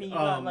everybody. I mean, you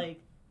got,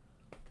 like,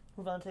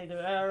 Juventud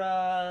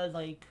Guerrera,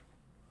 like,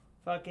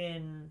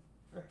 fucking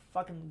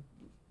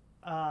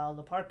La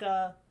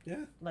Parca.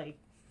 Yeah. Like,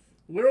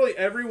 literally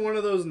every one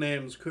of those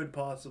names could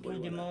possibly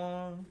win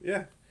it.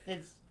 Yeah.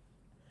 It's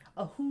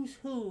a who's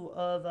who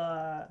of,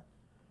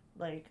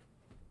 like,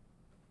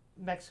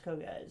 Mexico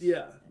guys.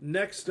 Yeah.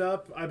 Next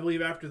up, I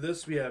believe after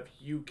this, we have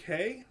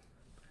UK.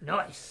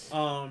 Nice.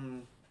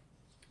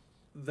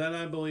 Then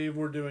I believe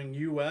we're doing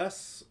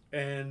US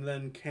and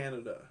then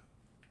Canada.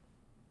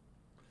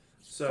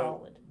 So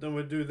solid. Then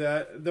we'll do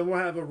that. Then we'll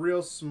have a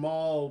real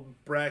small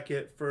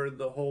bracket for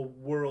the whole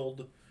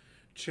world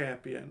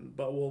champion,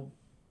 but we'll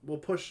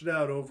push it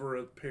out over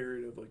a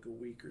period of like a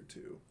week or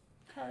 2.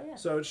 Hell yeah.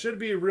 So it should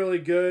be really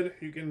good.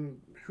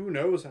 Who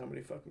knows how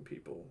many fucking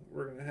people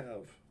we're gonna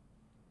have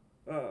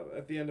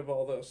at the end of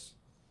all this.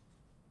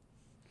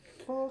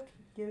 Fuck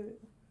you.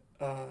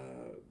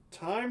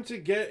 Time to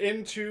get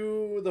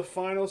into the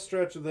final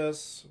stretch of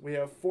this. We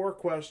have 4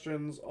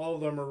 questions. All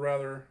of them are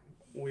rather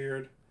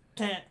weird.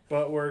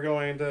 But we're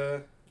going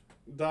to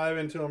dive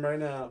into them right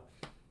now.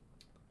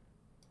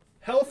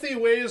 Healthy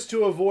ways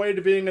to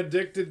avoid being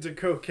addicted to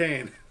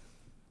cocaine.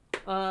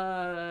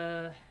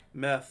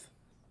 Meth.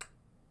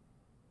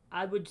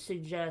 I would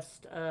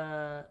suggest,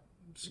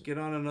 just get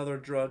on another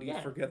drug. You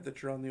forget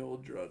that you're on the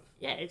old drug.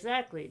 Yeah,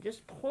 exactly.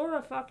 Just pour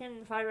a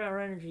fucking 5-hour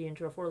energy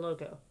into a 4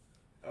 Loko.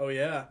 Oh,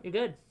 yeah. You're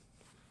good.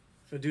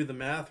 If I do the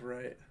math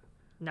right.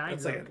 9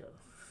 that's Loko. Like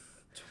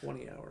a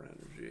 20-hour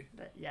energy.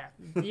 But yeah.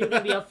 You're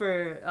going to be up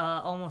for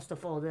almost a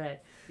full day.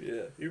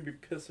 Yeah. You'd be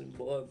pissing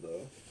blood,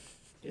 though.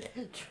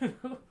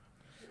 True.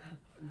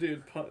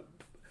 Dude,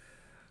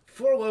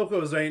 4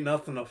 Locos ain't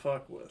nothing to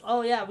fuck with.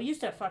 Oh, yeah. We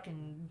used to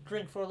fucking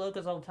drink 4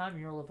 Locos all the time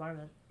in your old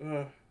apartment.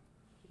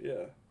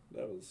 Yeah.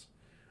 That was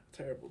a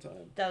terrible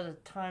time. That was a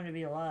time to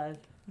be alive.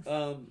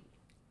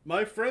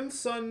 My friend's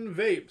son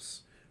vapes,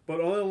 but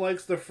only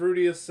likes the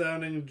fruitiest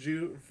sounding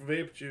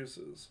vape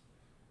juices.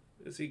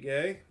 Is he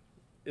gay?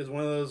 Is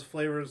one of those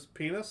flavors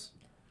penis?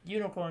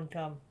 Unicorn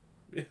cum.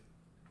 Yeah.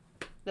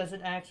 That's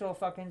an actual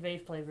fucking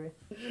vape flavor.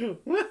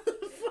 What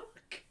the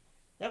fuck?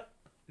 Yep.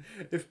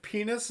 If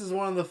penis is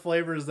one of the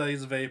flavors that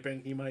he's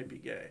vaping, he might be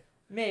gay.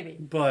 Maybe.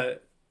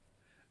 But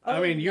I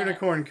mean,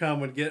 unicorn cum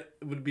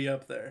would be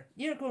up there.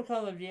 Unicorn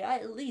cum would be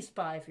at least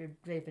bi if you're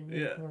vaping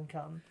unicorn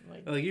cum.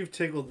 Like you've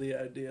tickled the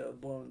idea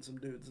of blowing some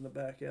dudes in the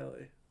back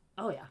alley.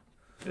 Oh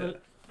yeah.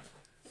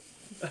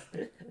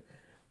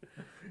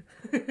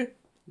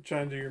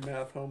 Trying to do your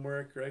math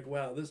homework, like,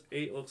 wow, this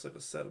 8 looks like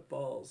a set of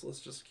balls. Let's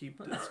just keep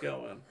this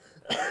going.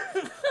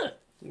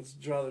 Let's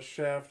draw the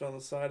shaft on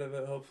the side of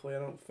it. Hopefully I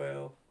don't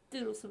fail.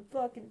 Doodle some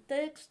fucking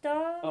thick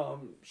stuff.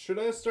 Should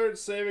I start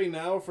saving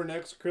now for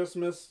next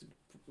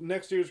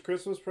year's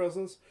Christmas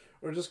presents,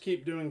 or just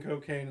keep doing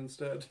cocaine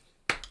instead?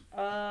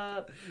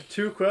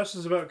 2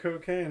 questions about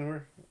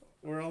cocaine.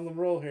 We're on the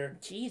roll here.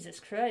 Jesus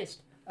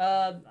Christ.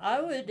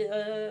 I would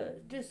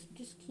just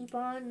keep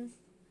on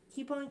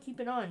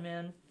keeping on,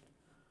 man.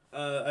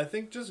 I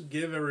think just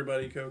give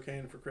everybody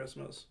cocaine for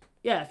Christmas.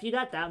 Yeah, if you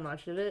got that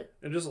much of it.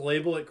 And just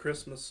label it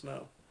Christmas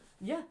snow.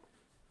 Yeah.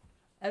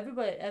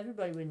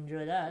 Everybody would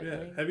enjoy that. Yeah.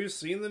 Like. Have you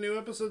seen the new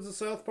episodes of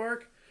South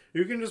Park?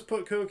 You can just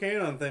put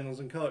cocaine on things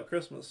and call it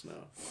Christmas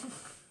snow.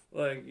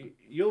 Like,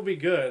 you'll be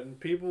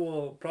good. People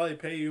will probably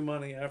pay you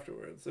money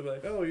afterwards. They'll be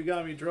like, oh, you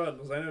got me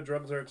drugs. I know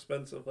drugs are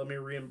expensive. Let me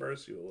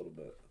reimburse you a little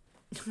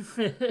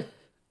bit.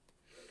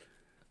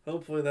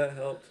 Hopefully that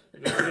helped.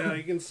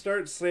 You can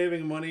start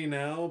saving money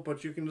now,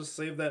 but you can just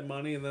save that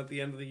money and at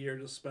the end of the year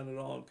just spend it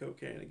all on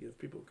cocaine and give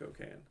people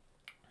cocaine.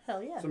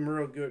 Hell yeah. Some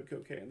real good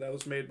cocaine. That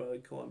was made by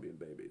Colombian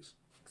babies.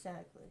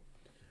 Exactly.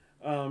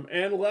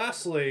 And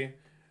lastly,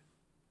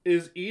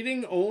 is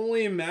eating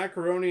only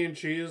macaroni and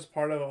cheese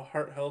part of a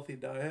heart-healthy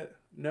diet?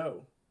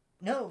 No.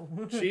 No.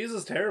 Cheese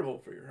is terrible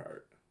for your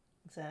heart.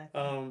 Exactly.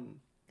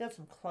 Got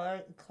some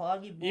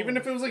cloggy balls. Even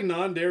if it was like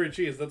non-dairy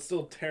cheese, that's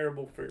still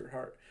terrible for your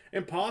heart.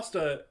 And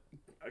pasta,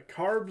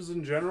 carbs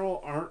in general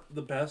aren't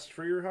the best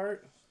for your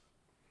heart.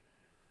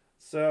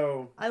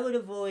 So I would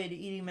avoid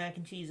eating mac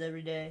and cheese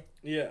every day.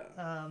 Yeah.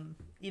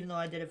 Even though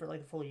I did it for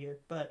like a full year,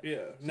 but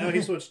yeah. Now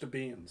he switched to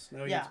beans.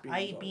 Now he yeah, eats beans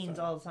I eat beans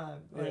all the time.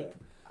 Yeah. Like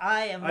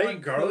I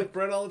eat garlic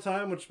bread all the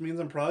time, which means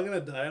I'm probably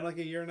gonna die in like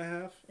a year and a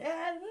half.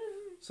 Yeah.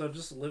 So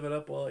just live it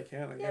up while I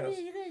can, I guess.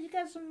 You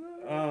got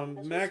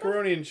some.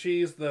 Macaroni and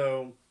cheese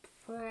though,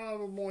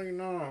 probably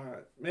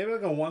not. Maybe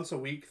like a once a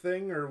week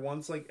thing or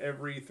once like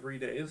every 3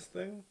 days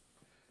thing.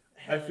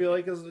 I feel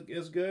like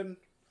is good.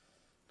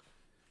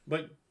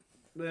 But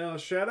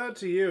shout out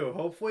to you.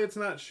 Hopefully it's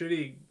not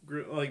shitty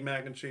like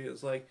mac and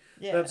cheese. Like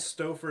that's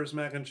Stouffer's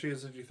mac and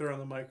cheese that you throw in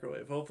the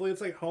microwave. Hopefully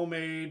it's like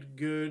homemade,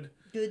 good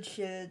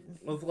shit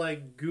with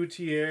like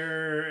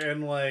Gouttiere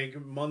and like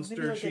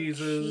Munster like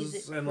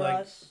cheeses and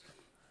crust.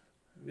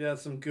 Like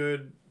some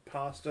good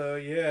pasta.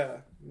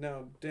 Yeah.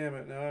 No, damn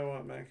it. Now I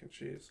want mac and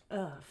cheese.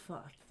 Oh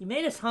fuck! You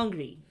made us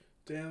hungry.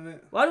 Damn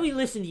it. Why do we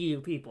listen to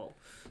you people?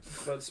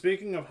 But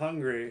speaking of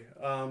hungry,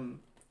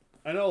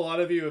 I know a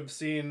lot of you have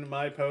seen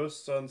my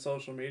posts on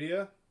social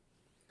media.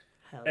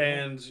 Hell yeah.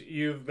 And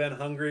you've been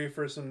hungry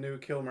for some new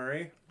Kill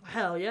Murray.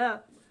 Hell yeah.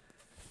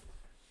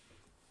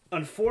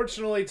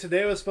 Unfortunately,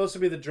 today was supposed to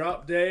be the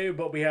drop day,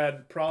 but we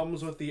had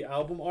problems with the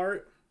album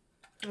art.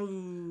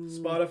 Ooh.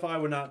 Spotify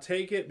would not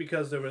take it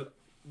because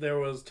there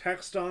was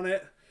text on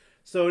it.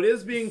 So it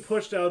is being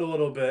pushed out a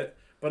little bit,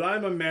 but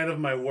I'm a man of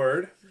my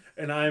word,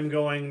 and I'm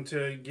going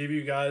to give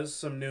you guys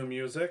some new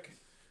music.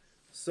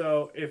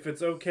 So if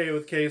it's okay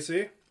with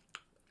Casey...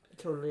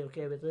 Totally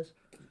okay with this.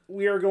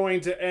 We are going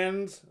to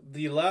end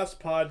the last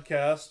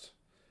podcast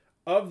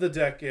of the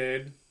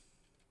decade,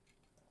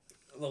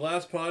 the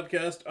last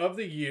podcast of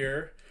the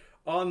year,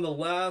 on the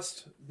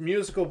last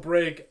musical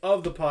break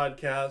of the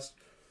podcast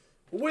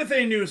with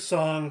a new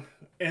song.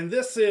 And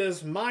this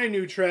is my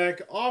new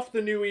track off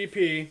the new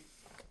EP.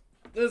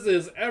 This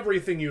is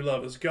Everything You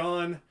Love Is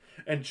Gone.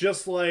 And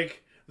just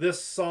like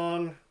this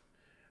song,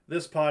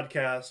 this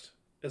podcast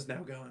is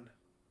now gone.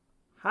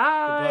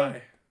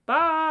 Hi. Goodbye.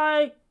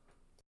 Bye.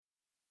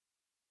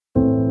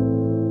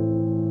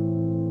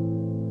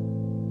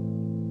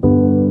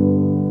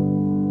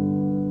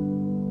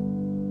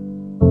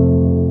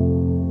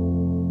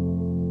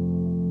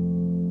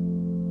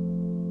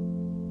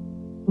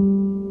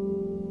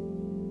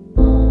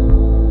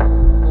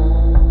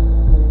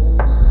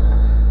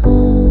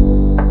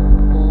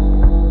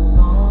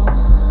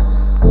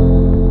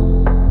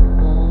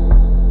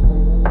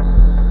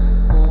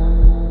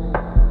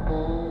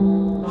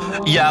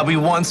 Yeah, we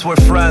once were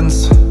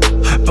friends,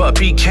 but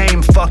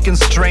became fucking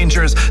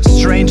strangers.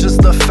 Strange is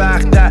the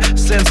fact that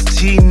since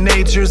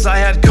teenagers I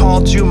had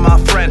called you my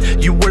friend.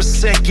 You were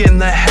sick in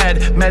the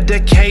head,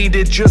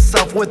 medicated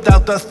yourself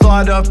without the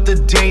thought of the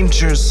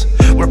dangers.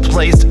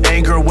 Replaced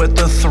anger with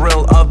the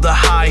thrill of the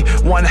high.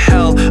 One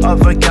hell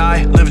of a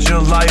guy, lived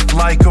your life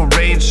like a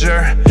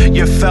rager.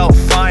 You felt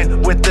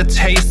fine with the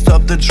taste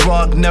of the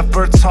drug.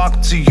 Never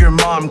talked to your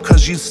mom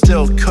cause you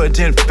still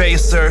couldn't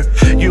face her.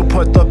 You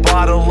put the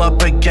bottle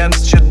up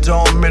against your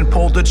dome and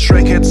pulled the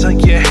trigger till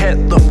you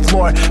hit the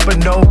floor. But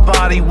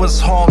nobody was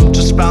home,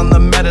 just found the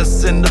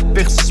medicine to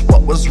fix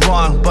what was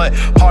wrong. But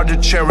hard to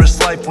cherish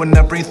life when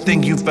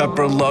everything you've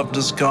ever loved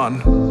is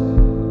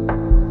gone.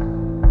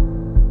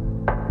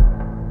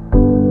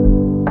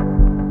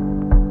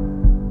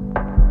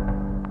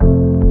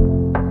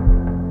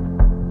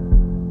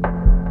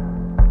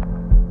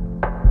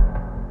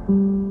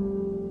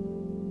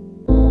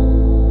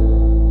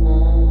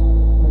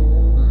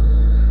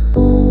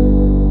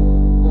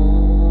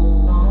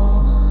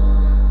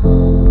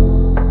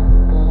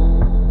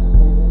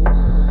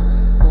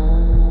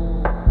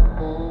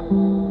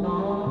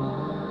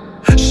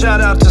 Shout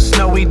out to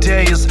snowy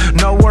days,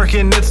 no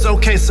working, it's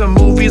okay. Some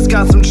movies,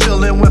 got some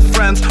chillin' with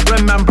friends.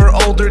 Remember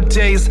older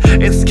days,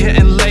 it's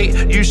getting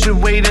late. You should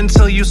wait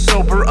until you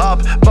sober up.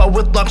 But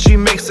with luck, she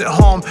makes it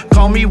home.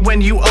 Call me when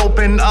you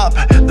open up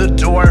the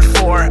door.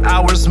 4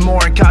 hours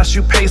more, got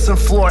you pacing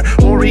floor.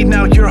 Worried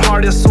now, your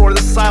heart is sore.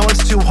 The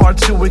silence too hard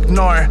to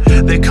ignore.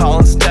 They call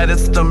instead,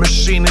 it's the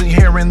machine and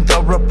hearing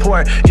the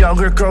report.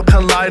 Younger girl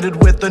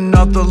collided with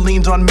another,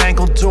 leaned on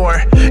mangled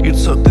door. You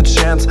took the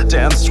chance,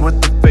 danced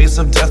with the face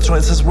of death.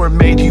 Choices were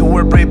made, you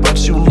were brave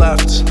but you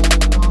left.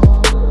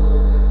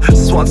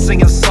 Swan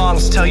singing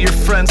songs, tell your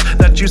friends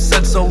that you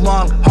said so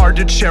long. Hard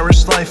to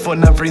cherish life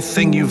when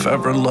everything you've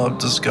ever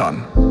loved is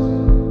gone.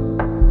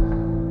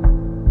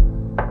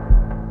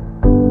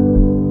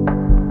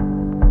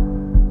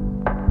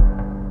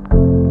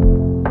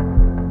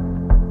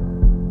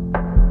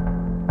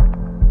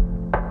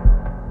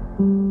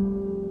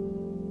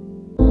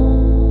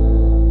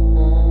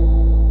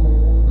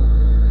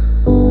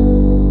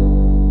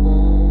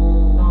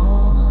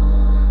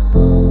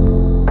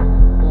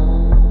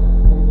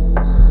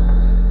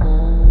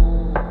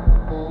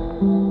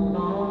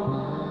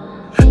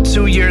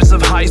 2 years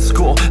of high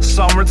school,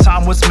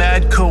 summertime was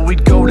mad cool.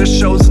 We'd go to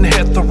shows and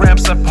hit the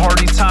ramps at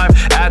party time.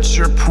 At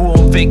your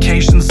pool,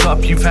 vacations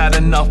up, you've had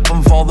enough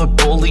of all the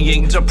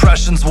bullying.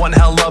 Depression's one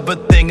hell of a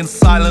thing, and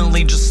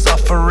silently just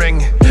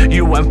suffering.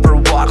 You went for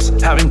walks,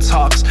 having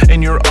talks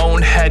in your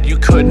own head. You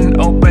couldn't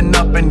open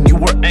up and you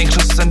were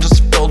anxious and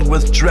just filled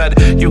with dread.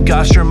 You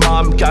got your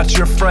mom, got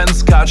your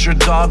friends, got your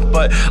dog,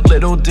 but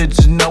little did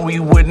you know we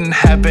wouldn't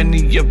have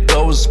any of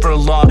those for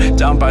long.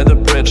 Down by the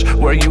bridge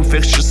where you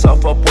fixed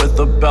yourself up with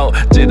a belt,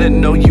 didn't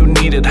know you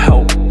needed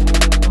help.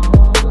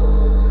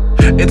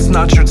 It's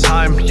not your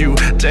time, you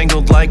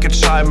dangled like a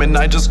chime, and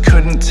I just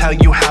couldn't tell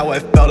you how I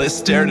felt. I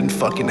stared and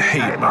fucking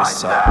hate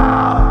myself.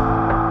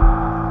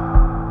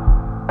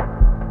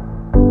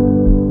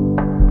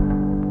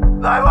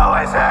 I've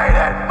always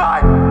hated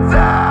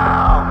myself.